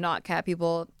 for all of you not cat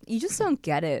people, you just don't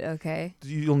get it, okay?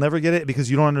 You'll never get it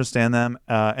because you don't understand them,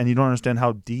 and you don't understand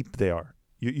how deep they are.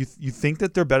 You think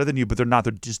that they're better than you, but they're not.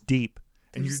 They're just deep.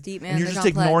 And you're deep, man. And you're just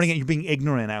ignoring it. You're being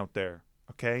ignorant out there.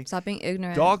 Okay. Stop being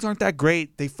ignorant. Dogs aren't that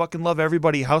great. They fucking love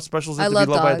everybody. How special is it to be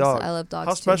loved by a dog? I love dogs.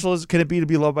 How special can it be to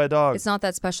be loved by a dog? It's not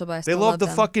that special, but I they still love the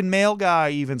them. fucking male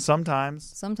guy even sometimes.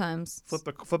 Sometimes.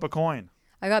 Flip a coin.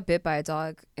 I got bit by a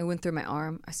dog. It went through my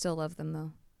arm. I still love them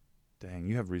though. Dang,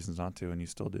 you have reasons not to, and you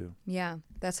still do. Yeah,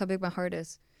 that's how big my heart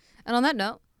is. And on that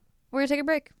note, we're gonna take a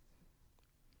break.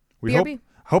 We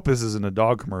hope this isn't a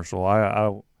dog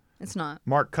commercial. It's not.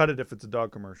 Mark, cut it if it's a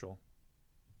dog commercial.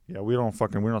 Yeah, we're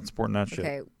not supporting that shit.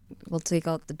 Okay, we'll take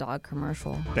out the dog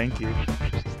commercial. Thank you.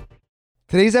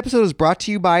 Today's episode is brought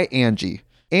to you by Angie.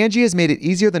 Angie has made it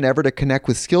easier than ever to connect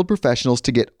with skilled professionals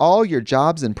to get all your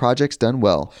jobs and projects done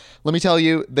well. Let me tell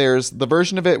you, there's the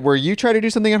version of it where you try to do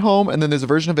something at home, and then there's a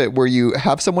version of it where you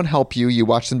have someone help you, you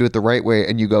watch them do it the right way,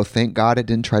 and you go, thank God I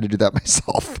didn't try to do that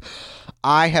myself.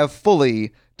 I have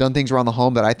fully done things around the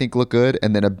home that I think look good,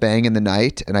 and then a bang in the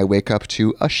night, and I wake up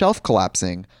to a shelf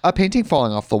collapsing, a painting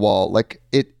falling off the wall.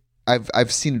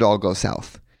 I've seen it all go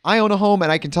south. I own a home,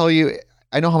 and I can tell you,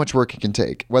 I know how much work it can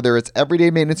take. Whether it's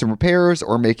everyday maintenance and repairs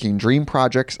or making dream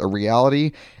projects a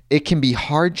reality, it can be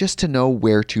hard just to know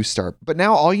where to start. But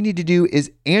now all you need to do is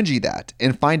Angie that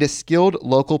and find a skilled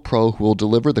local pro who will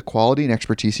deliver the quality and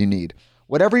expertise you need.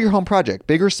 Whatever your home project,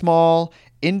 big or small,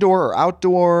 indoor or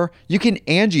outdoor, you can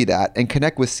Angie that and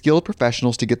connect with skilled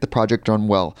professionals to get the project done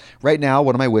well. Right now,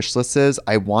 one of my wish lists is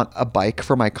I want a bike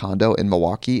for my condo in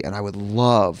Milwaukee, and I would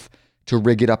love to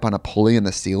rig it up on a pulley in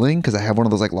the ceiling because I have one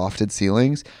of those like lofted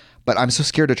ceilings, but I'm so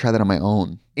scared to try that on my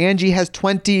own. Angie has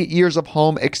 20 years of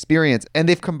home experience, and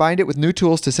they've combined it with new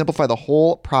tools to simplify the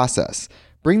whole process.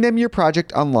 Bring them your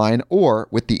project online or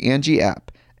with the Angie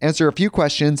app. Answer a few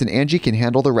questions and Angie can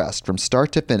handle the rest from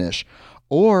start to finish,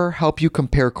 or help you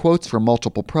compare quotes from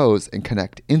multiple pros and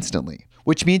connect instantly,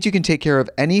 which means you can take care of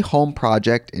any home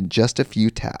project in just a few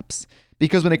taps.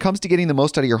 Because when it comes to getting the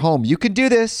most out of your home, you can do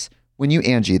this when you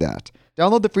Angie that.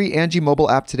 Download the free Angie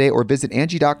mobile app today or visit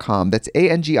Angie.com. That's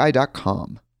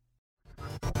ANGI.com.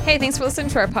 Hey, thanks for listening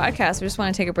to our podcast. We just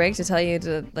want to take a break to tell you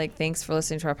thanks for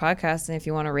listening to our podcast. And if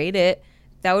you want to rate it,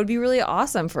 that would be really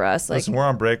awesome for us. Listen, we're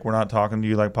on break. We're not talking to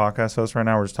you like podcast hosts right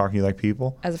now. We're just talking to you like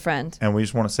people. As a friend. And we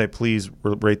just want to say, please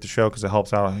rate the show because it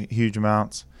helps out huge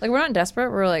amounts. We're not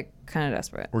desperate. We're kind of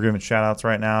desperate. We're giving shout outs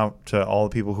right now to all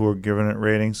the people who are giving it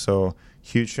ratings. So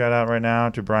huge shout out right now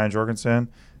to Brian Jorgensen.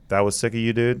 That was sick of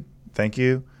you, dude. Thank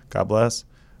you. God bless.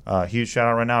 Huge shout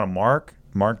out right now to Mark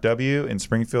W. in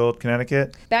Springfield,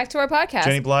 Connecticut. Back to our podcast.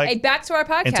 Jenny Blake. Hey, back to our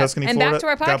podcast. In Tuscany, and Florida. Back to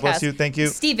our podcast. God bless you. Thank you.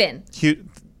 Steven.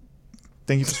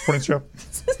 Thank you for supporting the show.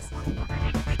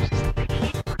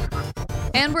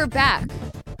 And we're back.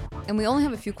 And we only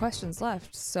have a few questions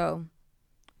left, so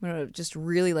I'm going to just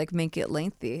really make it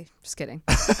lengthy. Just kidding.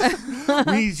 We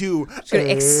need to just going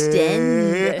to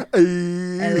extend,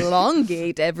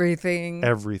 elongate everything.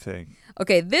 Everything.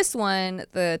 Okay, this one,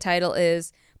 the title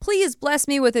is, Please bless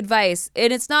me with advice.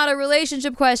 And it's not a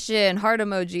relationship question. Heart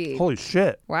emoji. Holy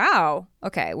shit. Wow.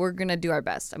 Okay, we're going to do our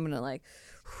best. I'm going to I'm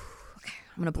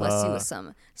going to bless you with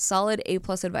some solid A+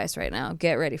 advice right now.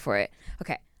 Get ready for it.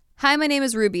 Okay. Hi, my name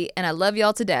is Ruby, and I love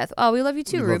y'all to death. Oh, we love you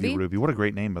too, Ruby. Love you, Ruby. What a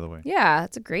great name, by the way. Yeah,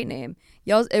 it's a great name.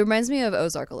 Y'all, it reminds me of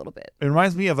Ozark a little bit. It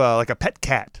reminds me of a pet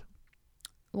cat.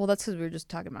 Well, that's because we were just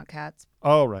talking about cats.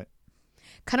 Oh, right.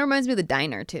 Kind of reminds me of the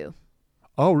diner, too.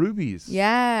 Oh, Ruby's.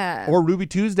 Yeah. Or Ruby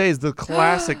Tuesdays, the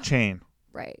classic chain.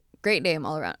 Right. Great name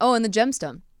all around. Oh, and the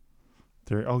gemstone.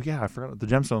 I forgot the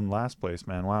gemstone last place,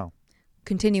 man. Wow.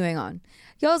 Continuing on.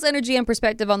 Y'all's energy and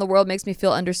perspective on the world makes me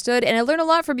feel understood, and I learn a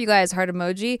lot from you guys. Heart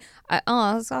emoji.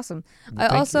 That's awesome. I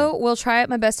also will try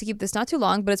my best to keep this not too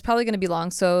long, but it's probably going to be long,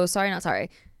 so sorry, not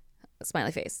sorry.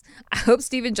 Smiley face. I hope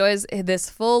Steve enjoys this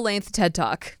full-length TED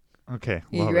Talk. Okay.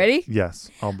 You ready?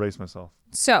 Yes. I'll brace myself.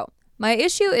 So, my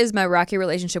issue is my rocky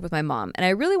relationship with my mom, and I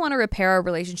really want to repair our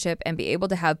relationship and be able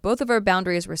to have both of our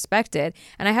boundaries respected,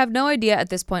 and I have no idea at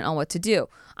this point on what to do.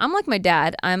 I'm like my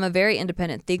dad. I'm a very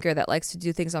independent thinker that likes to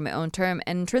do things on my own term,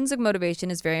 and intrinsic motivation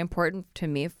is very important to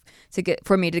me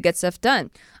for me to get stuff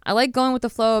done. I like going with the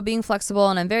flow, being flexible,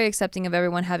 and I'm very accepting of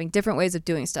everyone having different ways of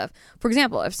doing stuff. For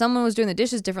example, if someone was doing the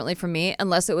dishes differently from me,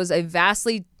 unless it was a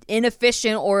vastly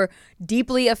inefficient or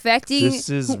deeply affecting this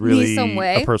is really me some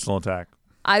way, a personal attack.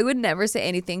 I would never say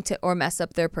anything to or mess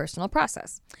up their personal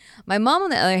process. My mom,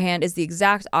 on the other hand, is the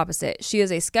exact opposite. She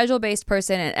is a schedule-based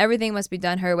person, and everything must be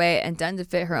done her way and done to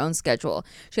fit her own schedule.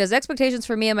 She has expectations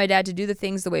for me and my dad to do the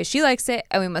things the way she likes it,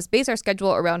 and we must base our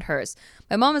schedule around hers.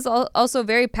 My mom is also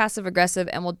very passive-aggressive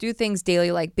and will do things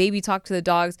daily like baby talk to the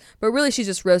dogs, but really she's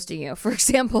just roasting you. For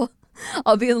example,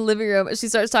 I'll be in the living room and she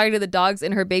starts talking to the dogs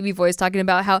in her baby voice, talking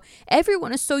about how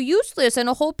everyone is so useless and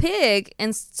a whole pig,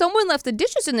 and someone left the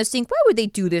dishes in the sink. Why would they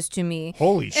do this to me?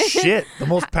 Holy shit. The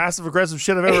most passive-aggressive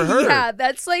shit I've ever heard. Yeah,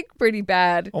 that's pretty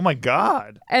bad. Oh, my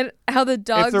God. And how the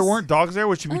dogs... If there weren't dogs there,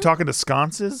 would she be talking to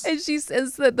sconces? And she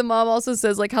says that the mom also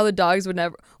says, how the dogs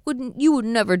you would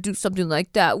never do something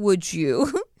like that, would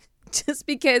you? Just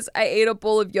because I ate a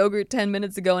bowl of yogurt 10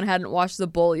 minutes ago and hadn't washed the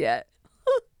bowl yet.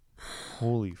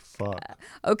 Holy fuck.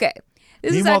 Okay.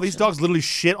 Meanwhile, these dogs literally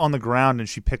shit on the ground and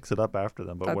she picks it up after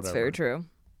them, but that's whatever. Very true. Fucking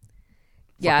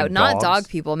yeah, not dogs. dog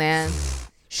people, man.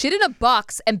 Shit in a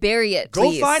box and bury it,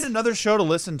 please. Go find another show to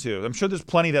listen to. I'm sure there's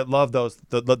plenty that love those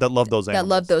that love those animals. That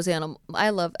love those animals.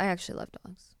 I actually love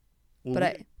dogs. Well,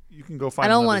 but you can go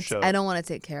find another show. I don't want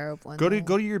to take care of one. Go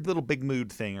to your little big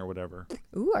mood thing or whatever.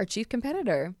 Ooh, our chief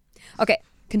competitor. Okay.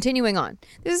 Continuing on,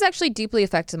 this has actually deeply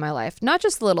affected my life, not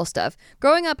just the little stuff.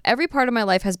 Growing up, every part of my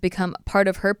life has become part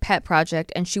of her pet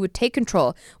project, and she would take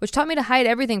control, which taught me to hide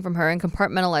everything from her and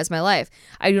compartmentalize my life.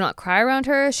 I do not cry around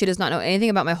her. She does not know anything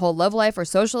about my whole love life or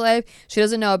social life. She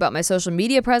doesn't know about my social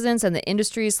media presence and the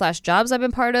industries/jobs I've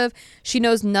been part of. She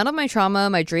knows none of my trauma,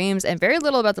 my dreams, and very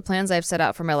little about the plans I've set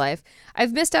out for my life.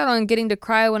 I've missed out on getting to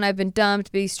cry when I've been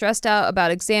dumped, be stressed out about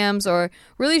exams, or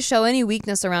really show any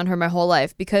weakness around her my whole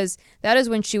life, because that is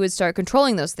when she would start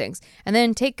controlling those things and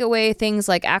then take away things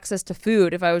like access to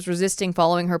food if I was resisting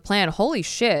following her plan. Holy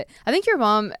shit. I think your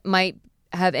mom might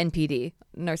have NPD,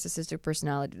 narcissistic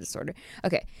personality disorder.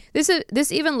 Okay.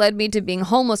 This even led me to being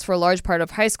homeless for a large part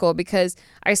of high school because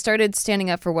I started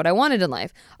standing up for what I wanted in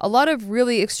life. A lot of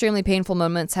really extremely painful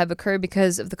moments have occurred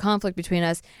because of the conflict between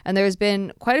us, and there's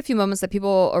been quite a few moments that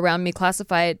people around me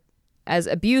classified as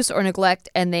abuse or neglect,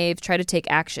 and they've tried to take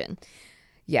action.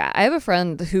 Yeah, I have a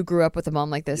friend who grew up with a mom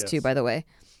like this too, by the way.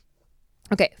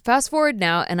 Okay, fast forward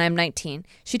now, and I'm 19.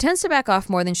 She tends to back off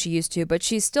more than she used to, but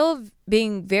she's still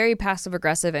being very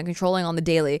passive-aggressive and controlling on the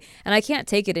daily, and I can't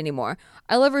take it anymore.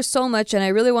 I love her so much, and I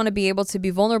really want to be able to be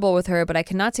vulnerable with her, but I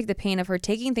cannot take the pain of her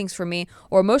taking things from me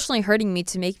or emotionally hurting me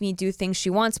to make me do things she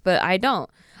wants, but I don't.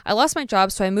 I lost my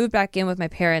job, so I moved back in with my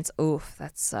parents. Oof,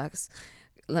 that sucks.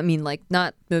 I mean, like,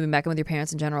 not moving back in with your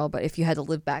parents in general, but if you had to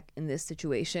live back in this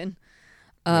situation.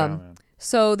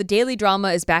 So the daily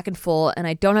drama is back in full, and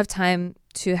I don't have time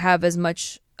to have as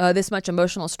much this much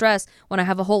emotional stress when I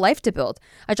have a whole life to build.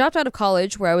 I dropped out of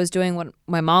college where I was doing what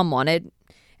my mom wanted,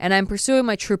 and I'm pursuing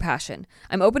my true passion.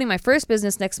 I'm opening my first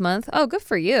business next month. Oh, good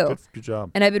for you. Good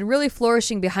job. And I've been really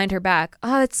flourishing behind her back.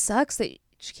 Oh, it sucks that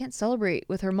she can't celebrate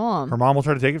with her mom. Her mom will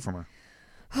try to take it from her.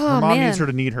 Oh, her mom man. needs her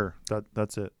to need her.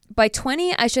 That's it. By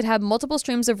 20, I should have multiple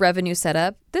streams of revenue set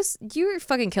up. You're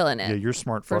fucking killing it. Yeah, you're a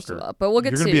smart first fucker. of all. But we'll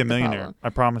get You're to gonna be a the millionaire. problem. I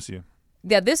promise you.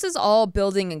 Yeah, this is all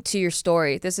building to your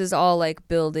story. This is all like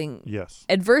building. Yes.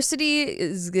 Adversity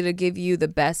is going to give you the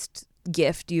best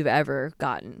gift you've ever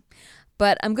gotten.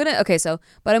 But I'm going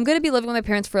to be living with my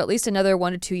parents for at least another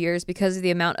 1 to 2 years because of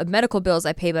the amount of medical bills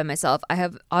I pay by myself. I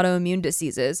have autoimmune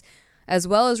diseases, as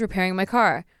well as repairing my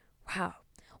car. Wow.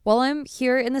 While I'm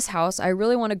here in this house, I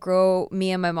really want to grow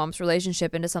me and my mom's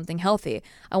relationship into something healthy.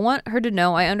 I want her to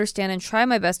know I understand and try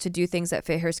my best to do things that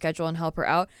fit her schedule and help her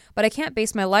out, but I can't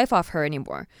base my life off her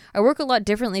anymore. I work a lot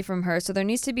differently from her, so there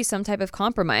needs to be some type of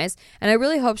compromise, and I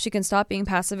really hope she can stop being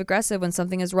passive-aggressive when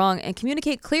something is wrong and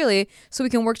communicate clearly so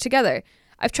we can work together.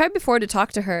 I've tried before to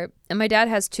talk to her, and my dad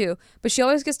has too, but she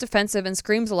always gets defensive and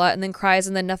screams a lot and then cries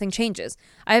and then nothing changes.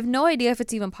 I have no idea if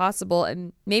it's even possible,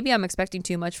 and maybe I'm expecting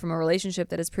too much from a relationship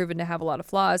that has proven to have a lot of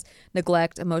flaws,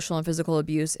 neglect, emotional and physical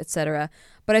abuse, etc.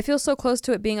 But I feel so close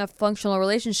to it being a functional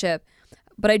relationship,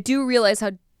 but I do realize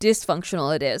how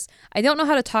dysfunctional it is. I don't know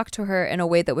how to talk to her in a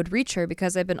way that would reach her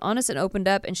because I've been honest and opened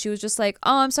up, and she was just like,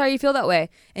 "Oh, I'm sorry you feel that way,"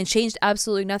 and changed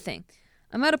absolutely nothing.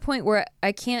 I'm at a point where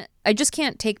I just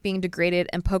can't take being degraded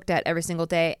and poked at every single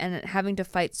day and having to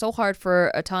fight so hard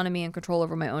for autonomy and control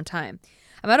over my own time.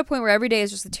 I'm at a point where every day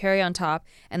is just the cherry on top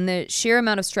and the sheer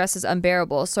amount of stress is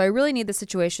unbearable, so I really need the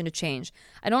situation to change.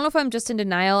 I don't know if I'm just in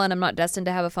denial and I'm not destined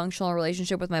to have a functional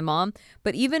relationship with my mom,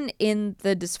 but even in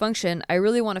the dysfunction, I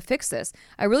really want to fix this.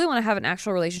 I really want to have an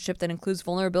actual relationship that includes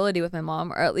vulnerability with my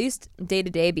mom, or at least day to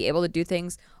day be able to do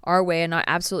things our way and not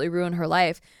absolutely ruin her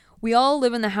life. We all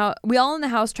in the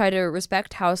house try to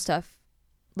respect house stuff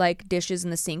like dishes in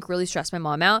the sink really stress my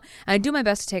mom out, and I do my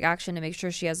best to take action to make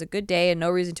sure she has a good day and no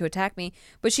reason to attack me,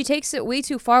 but she takes it way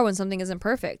too far when something isn't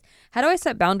perfect. How do I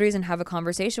set boundaries and have a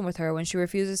conversation with her when she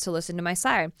refuses to listen to my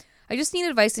side? I just need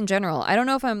advice in general. I don't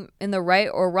know if I'm in the right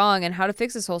or wrong and how to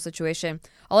fix this whole situation.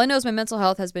 All I know is my mental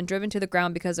health has been driven to the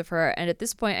ground because of her, and at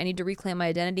this point I need to reclaim my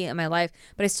identity and my life,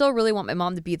 but I still really want my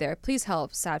mom to be there. Please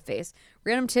help. Sad face.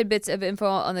 Random tidbits of info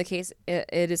on the case. It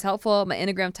is helpful. My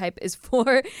Enneagram type is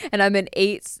 4, and I'm an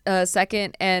 8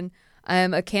 second, and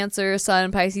I'm a Cancer,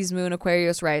 Sun, Pisces, Moon,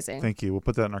 Aquarius, Rising. Thank you. We'll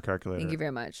put that in our calculator. Thank you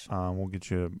very much. We'll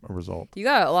get you a result. You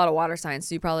got a lot of water signs,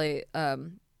 so you probably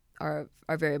are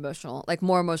very emotional, like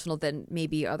more emotional than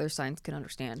maybe other signs can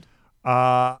understand.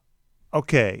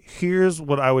 Okay, here's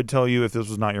what I would tell you if this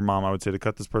was not your mom. I would say to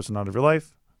cut this person out of your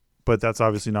life, but that's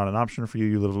obviously not an option for you.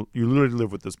 You literally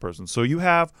live with this person. So you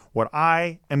have what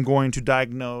I am going to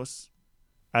diagnose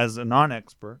as a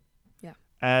non-expert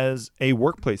as a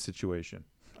workplace situation.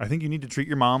 I think you need to treat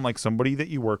your mom like somebody that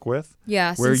you work with.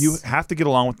 Yeah. Where you have to get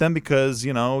along with them because,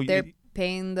 you know, they're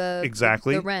paying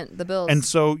the rent, the bills. And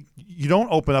so you don't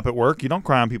open up at work. You don't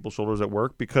cry on people's shoulders at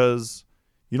work because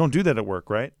you don't do that at work,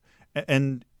 right?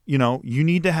 And you know, you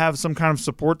need to have some kind of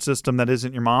support system that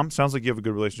isn't your mom. Sounds like you have a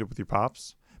good relationship with your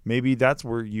pops. maybe that's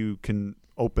where you can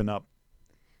open up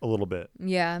a little bit.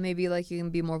 Yeah, maybe like you can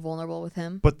be more vulnerable with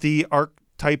him. But the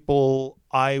archetypal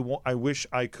I wish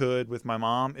I could with my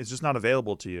mom is just not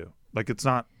available to you. Like it's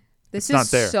not. This it's not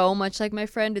is there. so much like my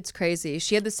friend. It's crazy.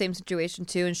 She had the same situation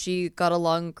too, and she got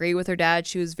along great with her dad.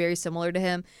 She was very similar to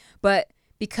him. But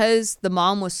because the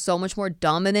mom was so much more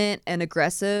dominant and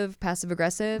aggressive, passive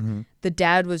aggressive, the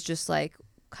dad was just like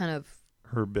kind of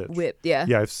Her bitch. whipped. Yeah.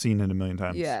 Yeah, I've seen it a million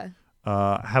times. Yeah.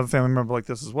 I have a family member like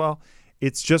this as well.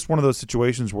 It's just one of those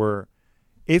situations where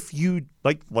if you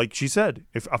like she said,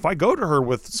 if I go to her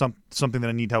with something that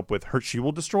I need help with, she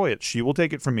will destroy it. She will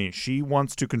take it from me. She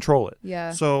wants to control it.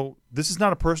 Yeah. So this is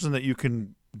not a person that you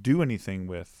can do anything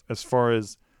with as far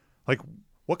as like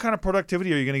what kind of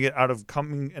productivity are you going to get out of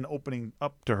coming and opening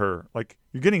up to her? Like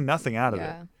you're getting nothing out of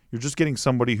it. You're just getting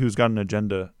somebody who's got an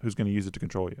agenda who's going to use it to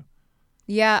control you.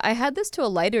 Yeah, I had this to a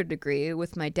lighter degree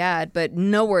with my dad, but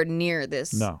nowhere near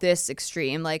this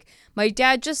extreme. Like my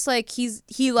dad, just like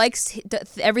he likes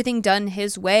everything done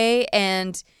his way,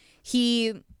 and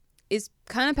he is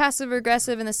kind of passive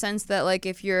aggressive in the sense that like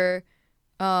if you're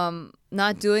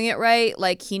not doing it right,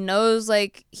 like he knows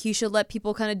like he should let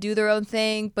people kind of do their own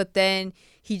thing, but then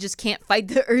he just can't fight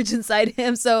the urge inside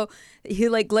him, so he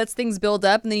like lets things build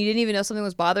up, and then you didn't even know something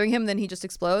was bothering him, then he just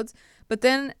explodes. But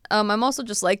then I'm also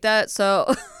just like that,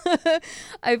 so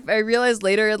I realized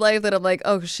later in life that I'm like,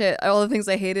 oh shit, all the things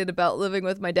I hated about living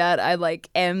with my dad, I like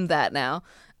am that now.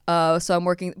 So I'm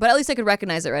working, but at least I could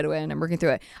recognize it right away, and I'm working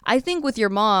through it. I think with your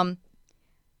mom,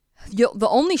 the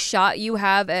only shot you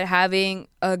have at having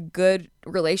a good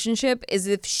relationship is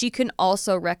if she can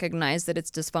also recognize that it's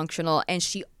dysfunctional and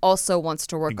she also wants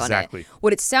to work on it.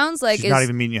 What it sounds like she's is not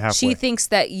even meeting you halfway. She thinks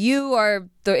that you are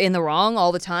in the wrong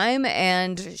all the time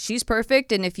and she's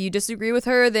perfect, and if you disagree with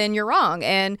her, then you're wrong.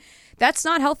 And that's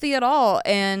not healthy at all.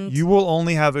 And you will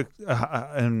only have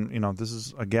and you know, this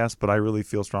is a guess, but I really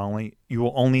feel strongly, you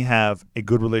will only have a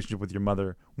good relationship with your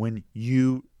mother when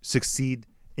you succeed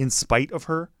in spite of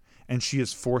her. And she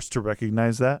is forced to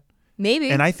recognize that. Maybe.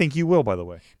 And I think you will, by the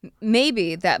way.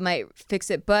 Maybe that might fix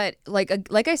it. But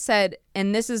like I said,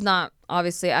 and this is not,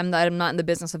 obviously, I'm not in the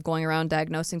business of going around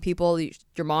diagnosing people.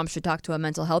 Your mom should talk to a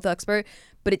mental health expert.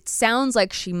 But it sounds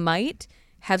like she might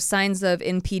have signs of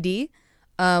NPD,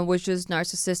 which is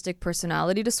narcissistic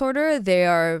personality disorder. They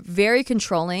are very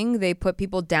controlling. They put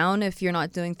people down if you're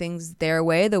not doing things their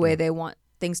way, the way they want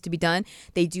things to be done.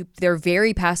 They're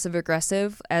very passive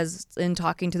aggressive, as in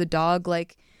talking to the dog,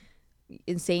 like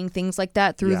in saying things like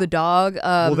that through the dog.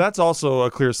 Well, that's also a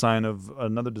clear sign of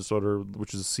another disorder,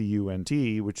 which is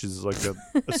CUNT, which is like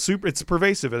a super. It's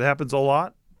pervasive. It happens a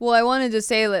lot. Well, I wanted to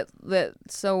say that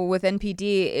so with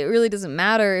NPD, it really doesn't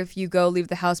matter if you go leave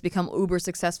the house, become uber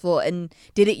successful, and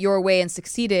did it your way and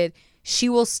succeeded. She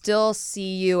will still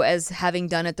see you as having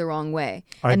done it the wrong way.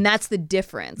 And that's the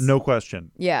difference. No question.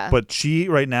 Yeah. But she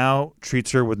right now treats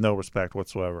her with no respect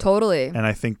whatsoever. Totally. And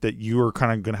I think that you are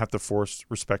kind of going to have to force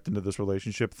respect into this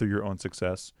relationship through your own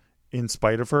success in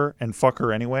spite of her, and fuck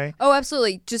her anyway. Oh,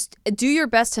 absolutely. Just do your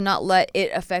best to not let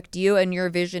it affect you and your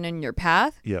vision and your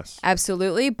path. Yes.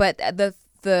 Absolutely. But the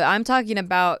I'm talking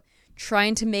about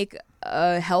trying to make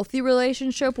a healthy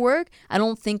relationship work. I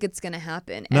don't think it's going to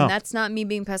happen. No. And that's not me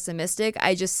being pessimistic.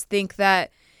 I just think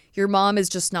that your mom is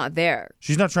just not there.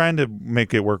 She's not trying to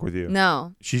make it work with you.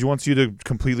 No. She wants you to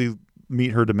completely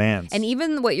meet her demands. And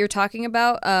even what you're talking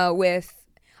about with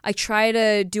I try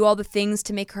to do all the things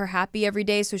to make her happy every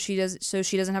day so she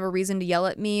doesn't have a reason to yell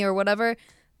at me or whatever.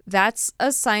 That's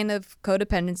a sign of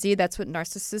codependency. That's what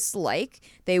narcissists like.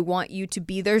 They want you to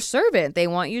be their servant. They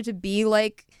want you to be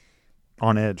like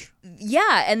on edge.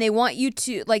 Yeah, and they want you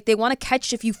to they want to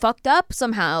catch if you fucked up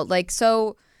somehow.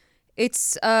 So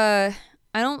it's I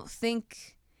don't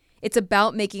think it's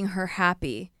about making her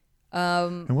happy.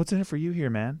 And what's in it for you here,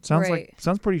 man?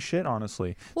 Sounds pretty shit,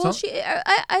 honestly. Well,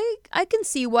 I can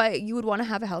see why you would want to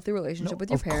have a healthy relationship with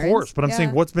your parents. Of course, but I'm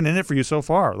saying what's been in it for you so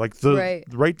far? Like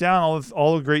write down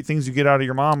all the great things you get out of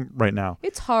your mom right now.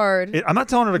 It's hard. I'm not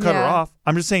telling her to cut her off.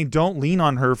 I'm just saying don't lean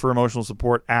on her for emotional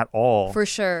support at all. For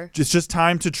sure. It's just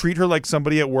time to treat her like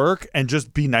somebody at work and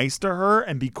just be nice to her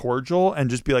and be cordial and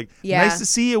just be like, nice to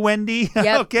see you, Wendy.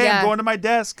 Yep, okay, I'm going to my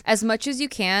desk. As much as you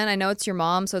can. I know it's your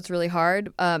mom, so it's really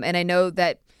hard. And I know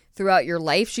that throughout your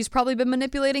life, she's probably been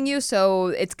manipulating you. So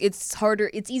it's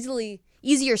harder. It's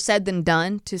easier said than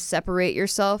done to separate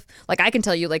yourself. Like I can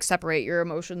tell you, separate your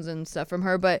emotions and stuff from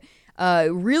her, but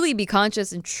really be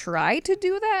conscious and try to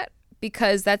do that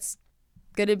because that's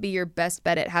going to be your best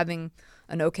bet at having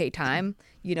an okay time.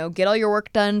 Get all your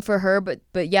work done for her, but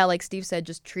yeah, like Steve said,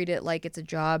 just treat it like it's a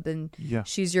job and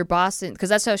she's your boss, and because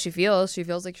that's how she feels. She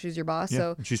feels like she's your boss.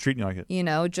 So and she's treating you like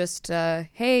it. Just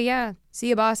hey, yeah, see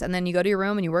you, boss, and then you go to your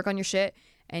room and you work on your shit.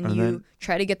 And you then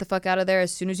try to get the fuck out of there as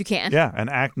soon as you can. Yeah, and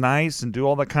act nice and do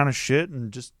all that kind of shit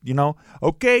and just,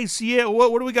 okay, see ya.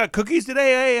 What do we got? Cookies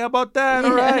today? Hey, how about that?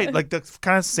 All right. Like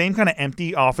the same kind of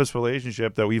empty office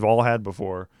relationship that we've all had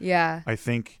before. Yeah. I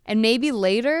think. And maybe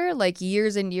later, like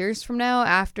years and years from now,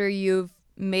 after you've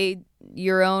made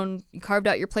your own, carved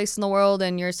out your place in the world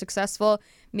and you're successful,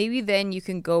 maybe then you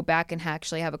can go back and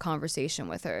actually have a conversation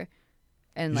with her.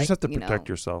 And you just have to protect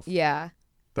yourself. Yeah.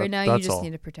 Right now, you just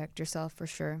need to protect yourself for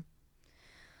sure.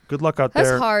 Good luck out there.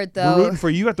 That's hard, though. We're rooting for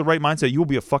you. You got the right mindset. You will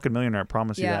be a fucking millionaire. I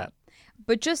promise you that.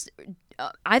 But just,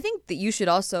 I think that you should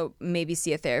also maybe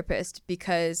see a therapist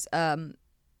because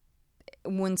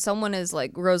when someone is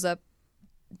like grows up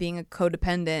being a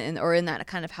codependent or in that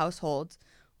kind of household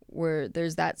where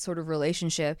there's that sort of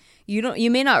relationship, you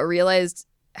may not realize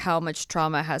how much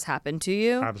trauma has happened to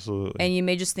you. Absolutely. And you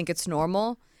may just think it's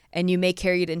normal. And you may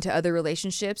carry it into other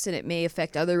relationships, and it may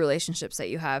affect other relationships that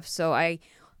you have. So I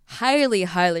highly,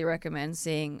 highly recommend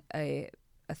seeing a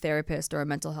therapist or a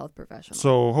mental health professional.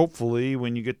 So hopefully,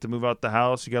 when you get to move out the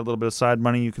house, you got a little bit of side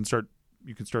money. You can start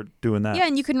doing that. Yeah,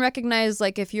 and you can recognize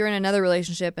like if you're in another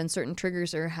relationship and certain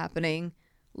triggers are happening,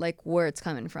 like where it's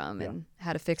coming from and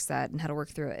how to fix that and how to work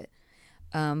through it.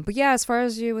 But yeah, as far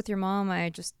as you with your mom,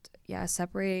 I just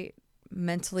separate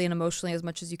mentally and emotionally as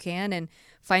much as you can and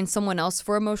find someone else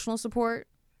for emotional support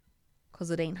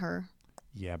because it ain't her.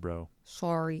 Yeah, bro.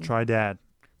 Sorry. Try dad.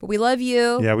 But we love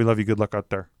you. Yeah, we love you. Good luck out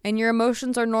there. And your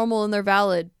emotions are normal and they're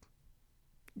valid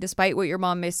despite what your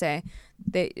mom may say.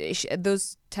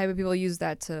 Those type of people use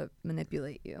that to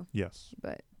manipulate you. Yes.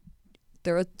 But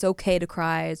it's okay to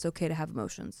cry. It's okay to have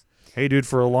emotions. Hey, dude,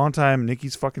 for a long time,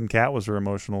 Nikki's fucking cat was her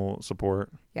emotional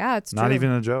support. Yeah, it's true. Not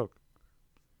even a joke.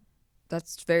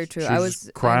 That's very true. I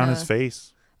was crying on his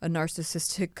face. A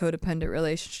narcissistic codependent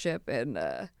relationship, and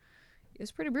it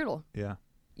was pretty brutal. Yeah.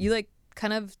 You like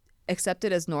kind of accept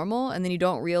it as normal, and then you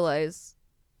don't realize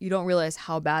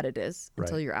how bad it is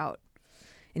until you're out.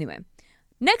 Anyway,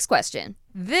 next question.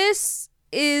 This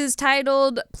is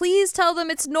titled "Please Tell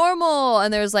Them It's Normal,"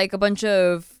 and there's like a bunch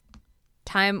of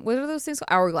time. What are those things called?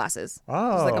 Hourglasses.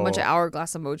 Oh. There's like a bunch of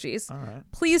hourglass emojis. All right.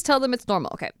 Please tell them it's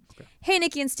normal. Okay. Hey,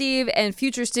 Nikki and Steve and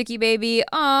future Sticky Baby.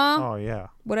 Aw. Oh, yeah.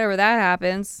 Whatever that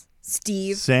happens.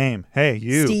 Steve. Same. Hey,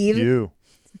 you. Steve. You.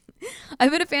 I've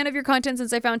been a fan of your content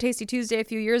since I found Tasty Tuesday a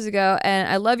few years ago, and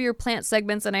I love your plant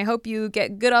segments, and I hope you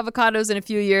get good avocados in a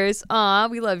few years. Aw,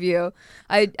 we love you.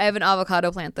 I have an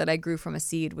avocado plant that I grew from a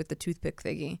seed with the toothpick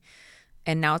thingy,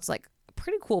 and now it's like a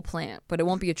pretty cool plant, but it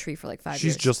won't be a tree for like 5 years.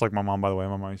 She's just like my mom, by the way.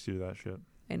 My mom used to do that shit.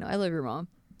 I know. I love your mom.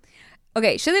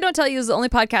 Okay, Should They Don't Tell You is the only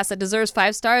podcast that deserves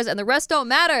 5 stars, and the rest don't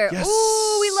matter. Yes.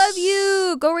 Ooh, we love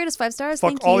you. Go rate us 5 stars.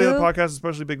 Fuck Thank all you. the other podcasts,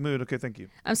 especially Big Mood. Okay, thank you.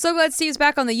 I'm so glad Steve's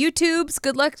back on the YouTubes.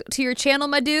 Good luck to your channel,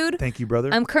 my dude. Thank you, brother.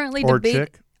 I'm currently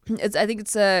Chick. I think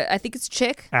it's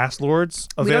Chick. Ass Lords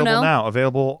available now.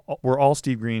 Available. We're all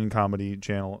Steve Green comedy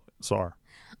channel. SAR.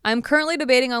 I'm currently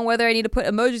debating on whether I need to put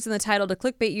emojis in the title to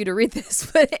clickbait you to read this.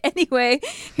 But anyway,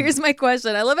 here's my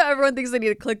question. I love how everyone thinks I need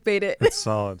to clickbait it. It's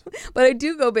solid. But I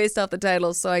do go based off the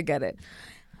titles, so I get it.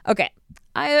 Okay.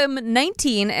 I am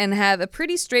 19 and have a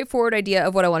pretty straightforward idea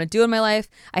of what I want to do in my life.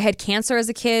 I had cancer as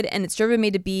a kid, and it's driven me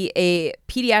to be a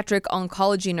pediatric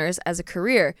oncology nurse as a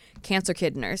career. Cancer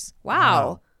kid nurse.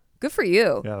 Wow. Good for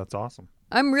you. Yeah, that's awesome.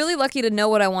 I'm really lucky to know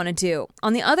what I want to do.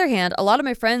 On the other hand, a lot of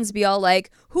my friends be all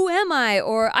like, who am I?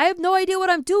 Or I have no idea what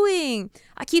I'm doing.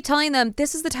 I keep telling them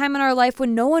this is the time in our life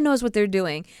when no one knows what they're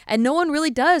doing. And no one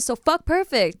really does. So fuck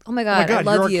perfect. Oh my God, I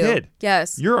love you're you. Our kid.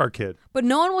 Yes. You're our kid. But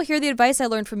no one will hear the advice I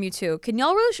learned from you too. Can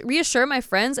y'all reassure my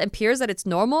friends and peers that it's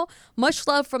normal? Much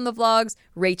love from the vlogs,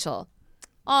 Rachel.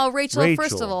 Oh, Rachel,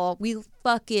 first of all, we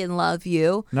fucking love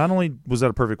you. Not only was that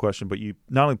a perfect question, but you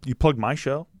plugged my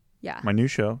show. Yeah. My new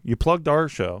show. You plugged our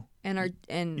show.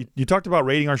 And you talked about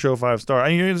rating our show 5 stars. I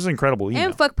mean, this is an incredible email.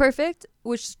 And Fuck Perfect,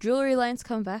 which jewelry line's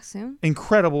coming back soon.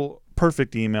 Incredible,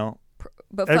 perfect email.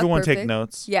 But everyone fuck perfect. take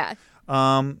notes. Yeah.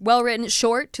 Well written,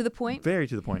 short, to the point. Very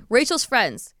to the point. Rachel's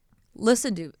friends,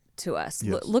 listen to us.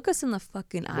 Yes. Look us in the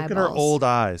fucking eyeballs. Look at our old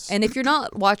eyes. And if you're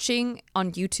not watching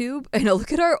on YouTube,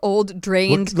 look at our old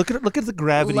drained. Look at the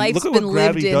gravity. Life's Look at been what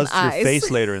gravity lived in does to your eyes. face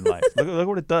later in life. Look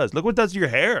what it does. Look what it does to your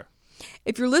hair.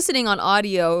 If you're listening on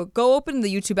audio, go open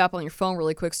the YouTube app on your phone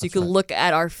really quick so you can look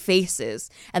at our faces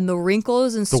and the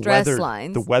wrinkles and stress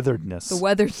lines. The weatheredness. The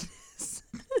weatheredness.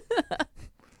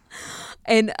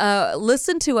 And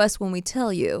listen to us when we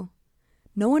tell you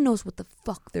No one knows what the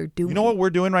fuck they're doing. You know what we're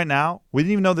doing right now? We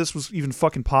didn't even know this was even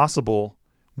fucking possible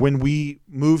when we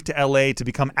moved to LA to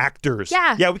become actors.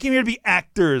 Yeah. Yeah, we came here to be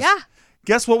actors. Yeah.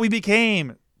 Guess what we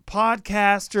became?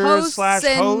 Podcasters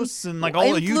 / hosts and like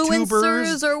all the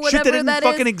YouTubers. Or whatever shit that didn't that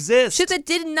fucking is. exist. Shit that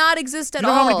did not exist at you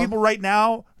know all. how many people right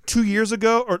now 2 years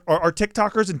ago or are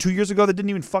TikTokers and 2 years ago that didn't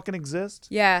even fucking exist?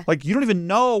 Yeah. Like you don't even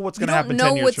know what's going to happen 10 years You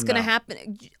from don't know what's going to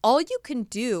happen. All you can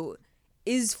do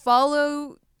is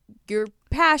follow your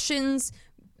passions,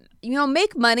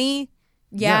 make money.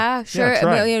 Yeah, sure.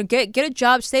 try. Get a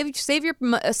job, save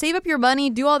up your money,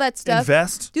 do all that stuff.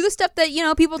 Invest. Do the stuff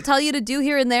that people tell you to do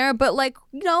here and there, but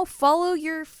follow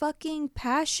your fucking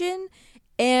passion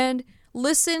and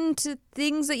listen to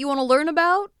things that you want to learn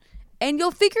about, and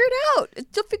you'll figure it out.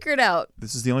 You'll figure it out.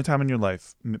 This is the only time in your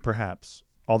life, perhaps.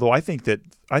 Although I think that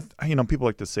people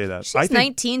like to say that. She's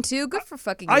 19 too. Good for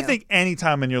fucking you. I think any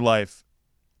time in your life,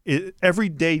 every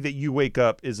day that you wake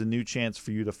up is a new chance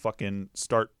for you to fucking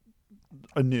start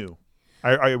anew.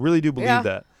 I really do believe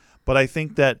that. But I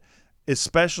think that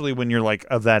especially when you're like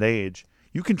of that age,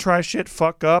 you can try shit,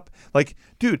 fuck up. Like,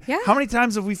 dude, how many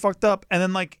times have we fucked up? And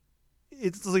then like,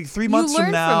 it's like 3 months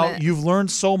from now, you've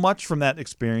learned so much from that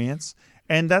experience.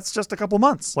 And that's just a couple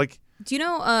months. Like, do you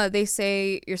know they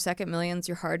say your second million's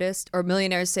your hardest, or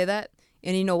millionaires say that?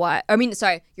 And you know why? I mean,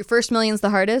 sorry, your first million's the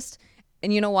hardest.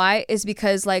 And you know why? Is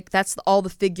because like that's all the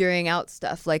figuring out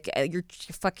stuff. Like you're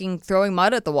fucking throwing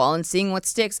mud at the wall and seeing what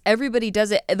sticks. Everybody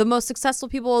does it. The most successful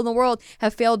people in the world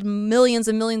have failed millions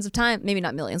and millions of times. Maybe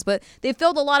not millions, but they've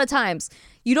failed a lot of times.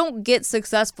 You don't get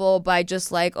successful by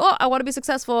just like, oh, I want to be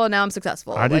successful and now I'm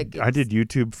successful. I did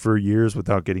YouTube for years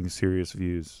without getting serious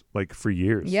views. Like for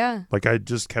years. Yeah. Like I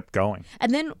just kept going.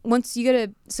 And then once you get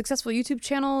a successful YouTube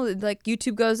channel, like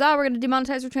YouTube goes, we're going to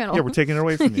demonetize your channel. Yeah, we're taking it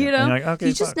away from you. You know, and you're like, okay,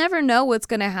 you just never know what's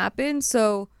going to happen.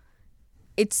 So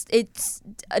it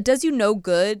does you no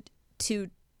good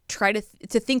to try to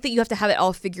think that you have to have it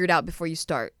all figured out before you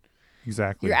start.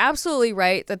 Exactly. You're absolutely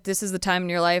right that this is the time in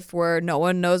your life where no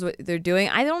one knows what they're doing.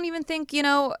 I don't even think, in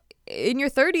your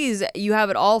 30s you have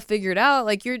it all figured out.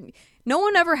 Like no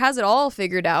one ever has it all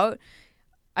figured out.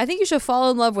 I think you should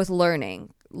fall in love with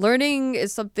learning. Learning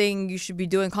is something you should be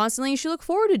doing constantly. You should look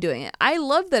forward to doing it. I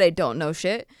love that I don't know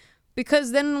shit,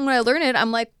 because then when I learn it,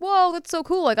 I'm like, whoa, that's so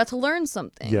cool. I got to learn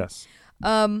something. Yes.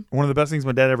 One of the best things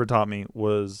my dad ever taught me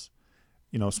was,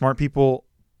 smart people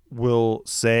will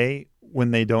say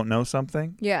when they don't know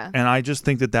something. Yeah. And I just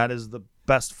think that is the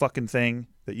best fucking thing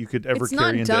that you could ever carry into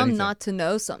anything. It's not dumb not to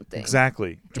know something.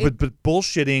 Exactly. But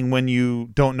bullshitting when you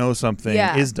don't know something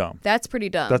is dumb. That's pretty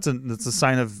dumb. That's a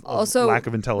sign of also lack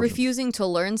of intelligence. Refusing to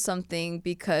learn something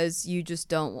because you just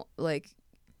don't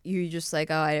you're just like,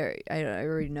 oh, I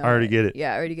already know. I already get it.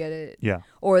 Yeah, I already get it. Yeah.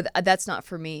 Or that's not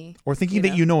for me. Or thinking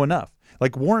that you know enough.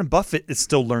 Like Warren Buffett is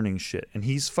still learning shit, and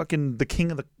he's fucking the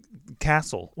king of the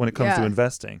castle when it comes to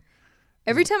investing.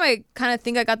 Every time I kind of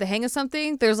think I got the hang of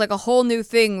something, there's like a whole new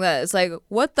thing that is like,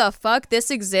 what the fuck?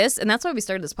 This exists. And that's why we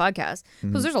started this podcast.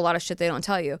 Because there's a lot of shit they don't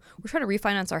tell you. We're trying to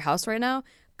refinance our house right now.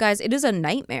 Guys, it is a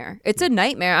nightmare. It's a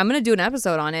nightmare. I'm going to do an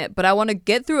episode on it, but I want to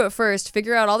get through it first,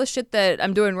 figure out all the shit that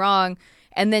I'm doing wrong,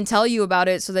 and then tell you about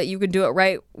it so that you can do it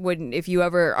right if you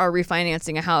ever are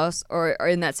refinancing a house or are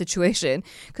in that situation.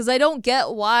 Because I don't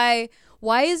get why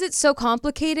is it so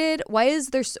complicated? Why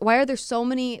are there so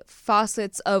many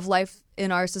facets of life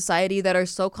in our society that are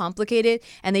so complicated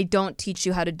and they don't teach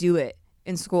you how to do it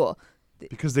in school?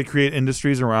 Because they create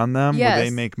industries around them where they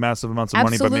make massive amounts of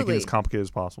money by making it as complicated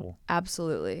as possible.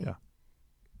 Absolutely. Yeah.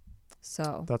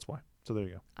 So that's why. So there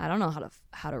you go. I don't know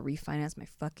how to refinance my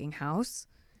fucking house.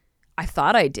 I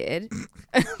thought I did,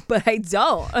 but I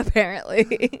don't,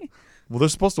 apparently. Well, they're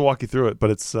supposed to walk you through it, but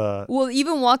it's... Well,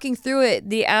 even walking through it,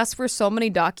 they ask for so many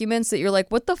documents that you're like,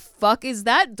 what the fuck is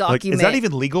that document? Like, is that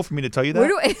even legal for me to tell you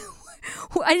that?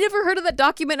 I never heard of that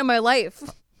document in my life.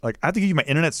 Like, I have to give you my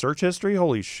internet search history?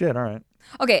 Holy shit, all right.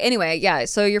 Okay, anyway, yeah,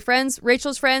 so your friends,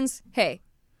 Rachel's friends, hey,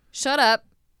 shut up.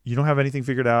 You don't have anything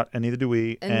figured out, and neither do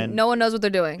we. And no one knows what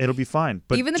they're doing. It'll be fine.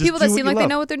 But even the people that seem like they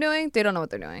know what they're doing, they don't know what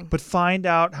they're doing. But find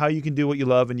out how you can do what you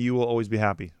love, and you will always be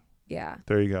happy. Yeah.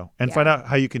 There you go. And find out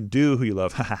how you can do who you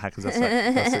love, because that's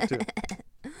it too.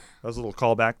 That was a little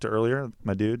callback to earlier,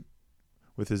 my dude,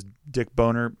 with his dick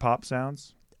boner pop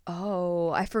sounds. Oh,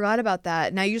 I forgot about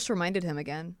that. Now you just reminded him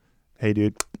again. Hey,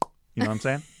 dude. You know what I'm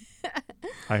saying?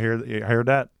 I heard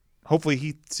that. Hopefully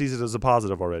he sees it as a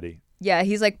positive already. Yeah,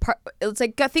 he's like, it's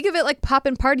like, think of it like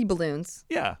popping party balloons.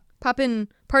 Yeah. Popping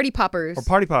party poppers. Or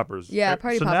party poppers. Yeah,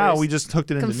 party poppers. So now we just hooked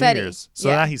it into Confetti. New Year's. So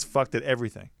now he's fucked at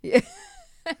everything. Yeah.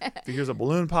 If he hears a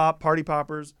balloon pop, party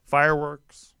poppers,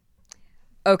 fireworks.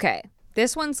 Okay.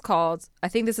 This one's called, I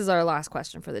think this is our last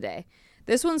question for the day.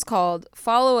 This one's called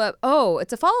follow-up. Oh,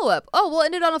 it's a follow-up. Oh, we'll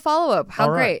end it on a follow-up. How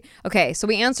All right. great. Okay, so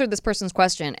we answered this person's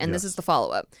question, and this Yes. is the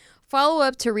follow-up.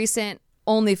 Follow-up to recent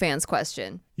OnlyFans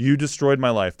question. You destroyed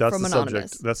my life. That's From the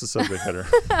Anonymous. subject. That's the subject header.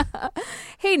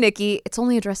 Hey, Nikki, it's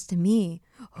only addressed to me.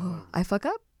 Oh, I fuck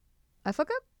up? I fuck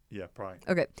up? Yeah, probably.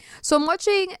 Okay. So I'm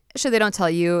watching Should They Don't Tell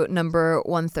You number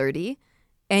 130.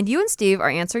 And you and Steve are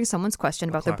answering someone's question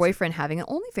about their classic. boyfriend having an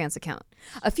OnlyFans account.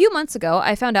 A few months ago,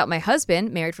 I found out my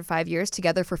husband, married for 5 years,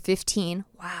 together for 15,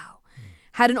 wow,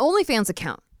 had an OnlyFans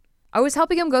account. I was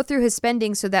helping him go through his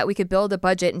spending so that we could build a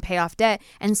budget and pay off debt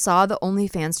and saw the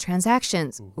OnlyFans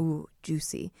transactions. Ooh,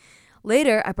 juicy.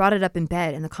 Later, I brought it up in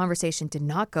bed and the conversation did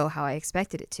not go how I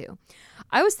expected it to.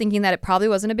 I was thinking that it probably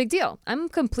wasn't a big deal. I'm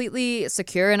completely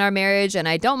secure in our marriage and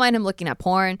I don't mind him looking at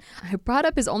porn. I brought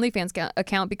up his OnlyFans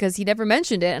account because he never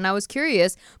mentioned it and I was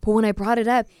curious, but when I brought it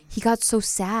up, he got so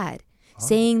sad,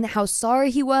 saying how sorry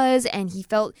he was and he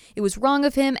felt it was wrong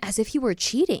of him as if he were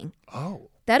cheating. Oh.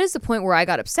 That is the point where I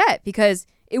got upset because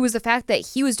it was the fact that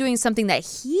he was doing something that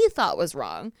he thought was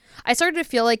wrong. I started to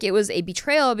feel like it was a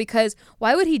betrayal because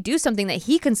why would he do something that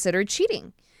he considered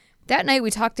cheating? That night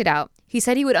we talked it out. He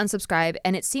said he would unsubscribe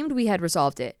and it seemed we had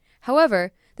resolved it.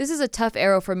 However, this is a tough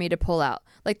arrow for me to pull out.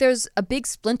 Like there's a big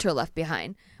splinter left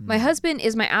behind. My husband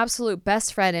is my absolute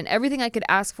best friend and everything I could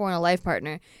ask for in a life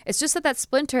partner. It's just that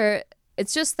splinter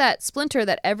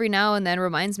that every now and then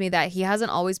reminds me that he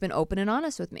hasn't always been open and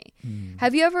honest with me.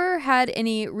 Have you ever had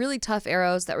any really tough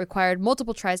arrows that required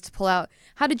multiple tries to pull out?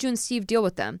 How did you and Steve deal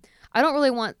with them? I don't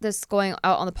really want this going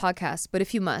out on the podcast, but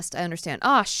if you must, I understand.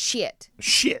 Ah, shit.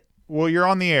 Shit. Well, you're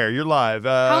on the air. You're live.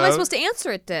 How am I supposed to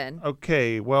answer it then?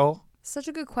 Okay, well, Such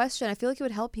a good question. I feel like it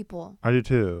would help people. I do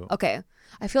too. Okay.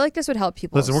 I feel like this would help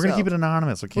people. Listen, we're going to so- keep it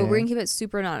anonymous, okay? Well, we're going to keep it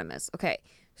super anonymous. Okay.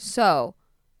 So,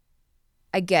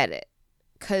 I get it.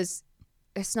 Because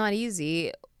it's not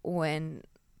easy when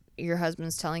your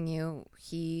husband's telling you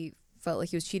he felt like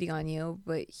he was cheating on you,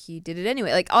 but he did it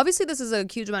anyway. Like, obviously, this is a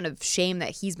huge amount of shame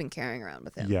that he's been carrying around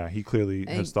with him. Yeah, he clearly And-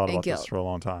 has thought and about this guilt. for a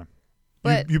long time.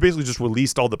 But- you basically just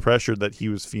released all the pressure that he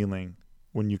was feeling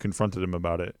when you confronted him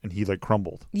about it, and he, like,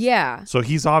 crumbled. Yeah. So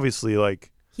he's obviously,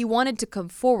 like... He wanted to come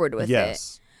forward with it.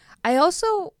 Yes.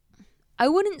 I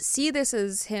wouldn't see this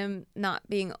as him not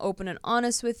being open and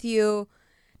honest with you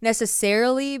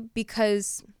necessarily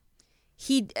because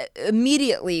he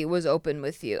immediately was open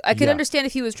with you. I could Yeah. understand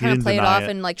if he was trying to didn't play it deny off it.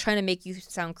 and like trying to make you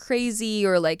sound crazy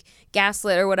or like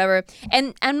gaslit or whatever.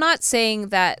 And I'm not saying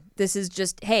that this is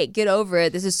just, hey, get over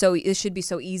it. This should be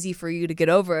so easy for you to get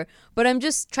over. But I'm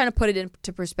just trying to put it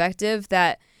into perspective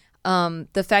that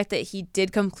the fact that he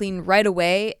did come clean right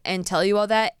away and tell you all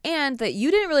that, and that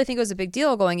you didn't really think it was a big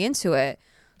deal going into it.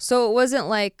 So it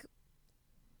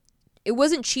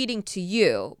wasn't cheating to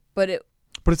you, but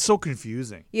But it's so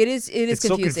confusing. it is It's so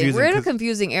confusing. confusing We're in a 'cause-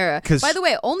 confusing era. 'cause- By the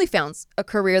way, OnlyFans, a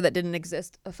career that didn't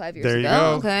exist 5 years There you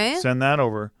ago. go. Okay. Send that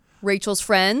over. Rachel's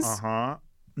friends. Uh-huh.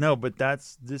 No, but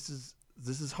this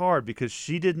is hard because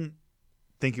she didn't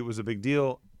think it was a big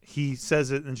deal. He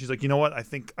says it and she's like, you know what? I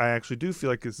think I actually do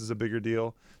feel like this is a bigger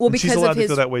deal. Well, And she's because allowed of to his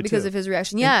feel that way because too. of his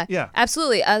reaction. Yeah. yeah.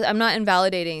 Absolutely. I'm not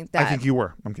invalidating that. I think you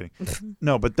were. I'm kidding.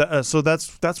 No, but so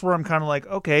that's where I'm kind of like,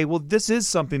 okay, well, this is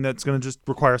something that's going to just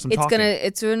require some talking.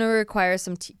 it's gonna require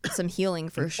some healing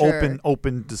for sure.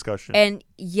 Open discussion. And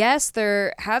yes,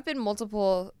 there have been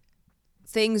multiple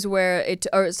things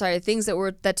things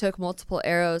that took multiple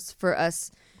arrows for us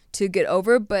to get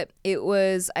over, but it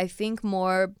was, I think,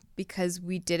 more because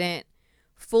we didn't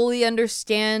fully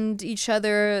understand each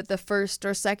other the first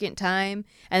or second time,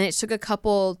 and it took a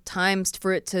couple times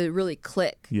for it to really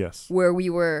click. Yes. Where we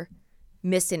were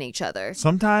missing each other.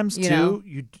 Sometimes You too, know?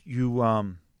 you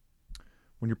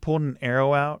when you're pulling an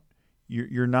arrow out,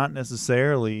 you're not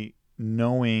necessarily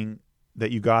knowing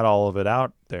that you got all of it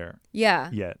out there Yeah.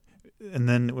 yet. And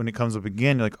then when it comes up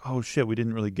again, you're like, oh shit, we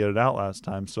didn't really get it out last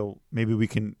time. So maybe we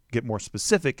can get more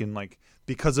specific and like,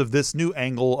 because of this new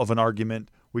angle of an argument,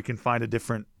 we can find a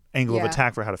different angle of Yeah.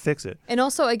 attack for how to fix it. And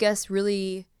also, I guess,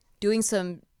 really doing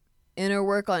some inner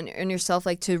work on yourself,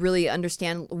 like to really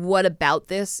understand what about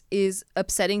this is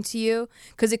upsetting to you.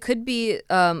 Because it could be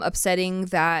upsetting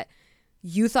that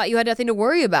you thought you had nothing to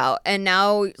worry about. And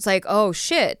now it's like, oh,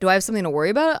 shit, do I have something to worry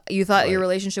about? You thought your Right.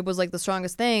 relationship was like the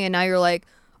strongest thing. And now you're like,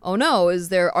 oh, no,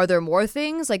 are there more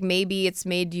things? Like maybe it's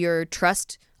made your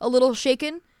trust a little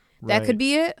shaken. That Right. could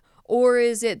be it. Or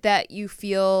is it that you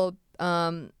feel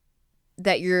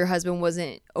that your husband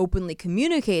wasn't openly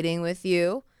communicating with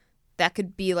you? That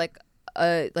could be like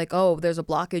oh, there's a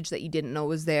blockage that you didn't know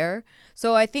was there.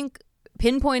 So I think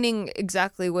pinpointing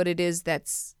exactly what it is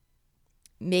that's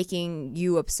making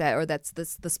you upset, or that's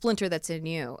the splinter that's in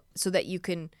you, so that you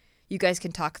guys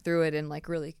can talk through it and like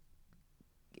really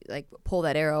like pull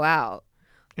that arrow out.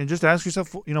 And just ask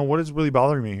yourself, what is really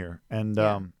bothering me here? And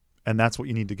that's what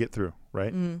you need to get through,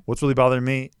 right? What's really bothering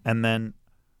me? And then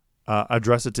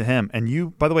address it to him. And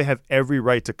you, by the way, have every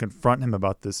right to confront him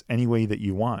about this any way that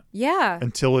you want. Yeah.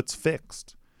 Until it's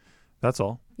fixed. That's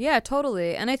all. Yeah,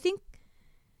 totally. And I think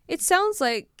it sounds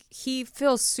like he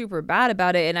feels super bad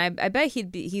about it. And I bet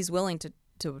he's willing to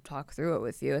talk through it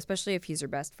with you, especially if he's your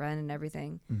best friend and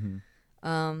everything.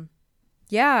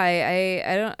 Yeah,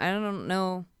 I don't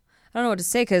know. I don't know what to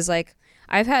say, because like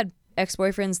I've had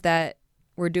ex-boyfriends that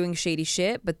were doing shady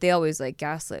shit, but they always like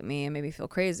gaslit me and made me feel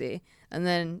crazy. And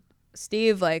then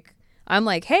Steve, like, I'm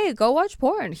like, hey, go watch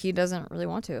porn. He doesn't really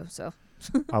want to, so.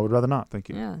 I would rather not. Thank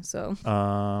you. Yeah. So.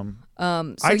 I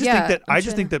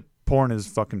just think that porn is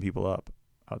fucking people up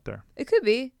out there. It could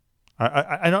be.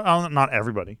 I don't. Not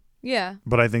everybody. Yeah.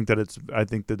 But I think that it's.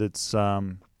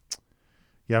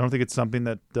 Yeah, I don't think it's something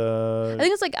that. I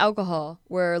think it's like alcohol,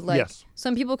 where like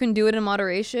some people can do it in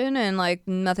moderation and like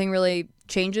nothing really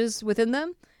changes within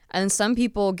them, and some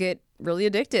people get really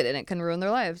addicted and it can ruin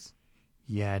their lives.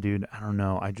 Yeah, dude, I don't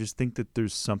know. I just think that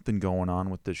there's something going on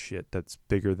with this shit that's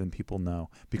bigger than people know.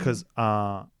 Because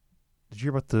did you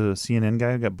hear about the CNN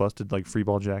guy who got busted like free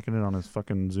ball jacketed on his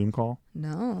fucking Zoom call?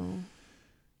 No.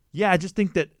 Yeah, I just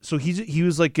think that, so he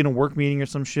was like in a work meeting or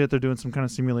some shit. They're doing some kind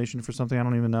of simulation for something, I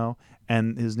don't even know.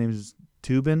 And his name is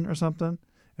Tubin or something,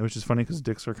 which is funny because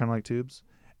dicks are kind of like tubes.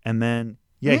 And then,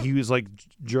 he was like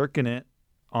jerking it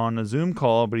on a Zoom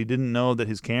call, but he didn't know that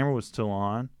his camera was still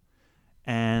on.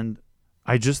 And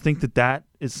I just think that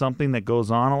is something that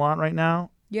goes on a lot right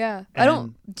now. Yeah.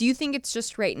 Do you think it's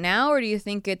just right now, or do you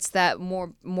think it's that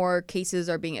more cases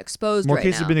are being exposed right now? More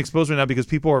cases are being exposed right now because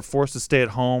people are forced to stay at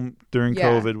home during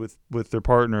COVID with their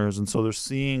partners. And so they're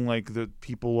seeing like the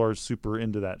people are super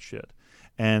into that shit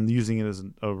and using it as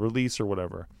a release or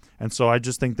whatever. And so I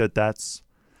just think I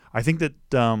think that,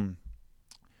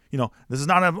 this is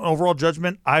not an overall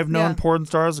judgment. I've known porn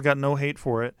stars. I've got no hate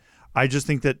for it. I just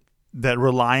think that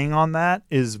relying on that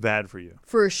is bad for you.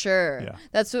 For sure. Yeah.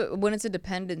 That's when it's a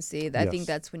dependency. I think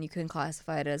that's when you can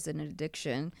classify it as an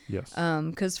addiction. Yes.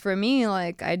 Because for me,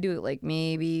 like I do it like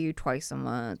maybe twice a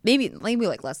month, maybe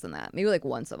like less than that, maybe like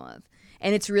once a month,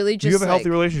 and it's really just. You have a healthy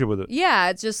relationship with it. Yeah,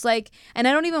 it's just like, and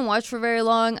I don't even watch for very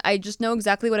long. I just know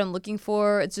exactly what I'm looking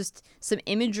for. It's just some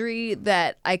imagery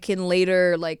that I can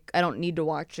later, like, I don't need to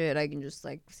watch it. I can just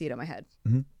like see it in my head.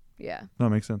 Mm-hmm. Yeah. That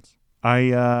makes sense.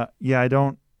 I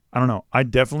don't know. I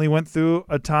definitely went through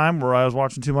a time where I was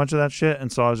watching too much of that shit,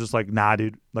 and so I was just like, nah,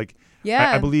 dude. Like,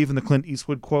 I believe in the Clint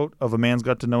Eastwood quote of a man's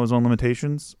got to know his own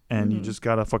limitations, and you just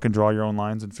gotta fucking draw your own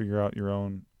lines and figure out your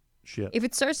own shit. If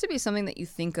it starts to be something that you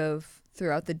think of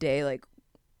throughout the day, like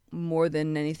more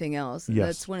than anything else,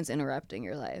 that's when it's interrupting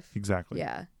your life. Exactly.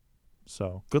 Yeah.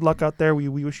 So good luck out there. We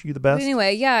wish you the best. But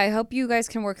anyway, I hope you guys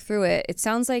can work through it. It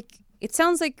sounds like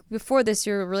before this,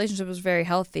 your relationship was very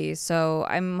healthy. So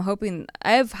I'm hoping,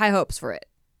 I have high hopes for it.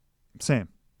 Same.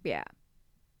 Yeah.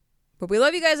 But we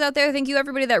love you guys out there. Thank you,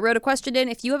 everybody that wrote a question in.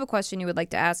 If you have a question you would like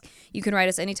to ask, you can write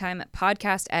us anytime at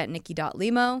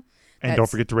podcast@nikki.limo. And don't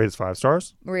forget to rate us 5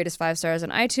 stars. Rate us 5 stars on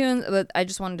iTunes. But I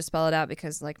just wanted to spell it out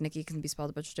because like Nikki can be spelled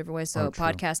a bunch of different ways. So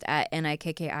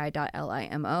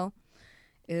podcast@nikki.limo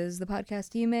is the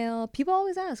podcast email. People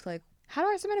always ask, like, how do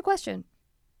I submit a question?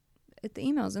 The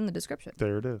email's in the description.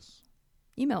 There it is.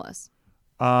 Email us.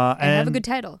 And have a good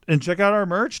title. And check out our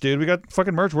merch, dude. We got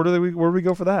fucking merch. Where do we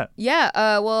go for that?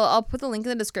 Yeah. Well, I'll put the link in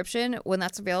the description when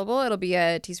that's available. It'll be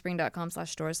at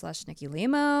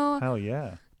teespring.com/store/NikkiLimo. Hell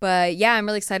yeah. But yeah, I'm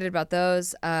really excited about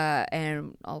those.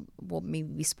 And we'll maybe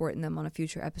be sporting them on a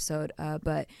future episode.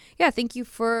 But yeah, thank you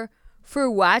for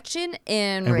watching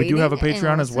and rating. We do have a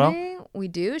Patreon as well. We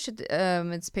do. It's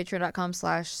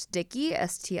patreon.com/sticky,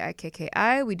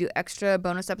 STIKKI. We do extra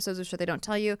bonus episodes of shit they don't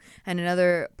tell you, and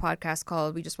another podcast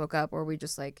called We Just Woke Up, where we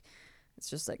just like, it's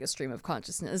just like a stream of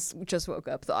consciousness. We just woke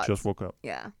up thoughts. Just woke up.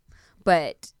 Yeah.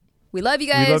 But we love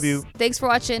you guys. We love you. Thanks for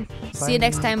watching. Bye. See you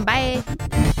next time. Bye.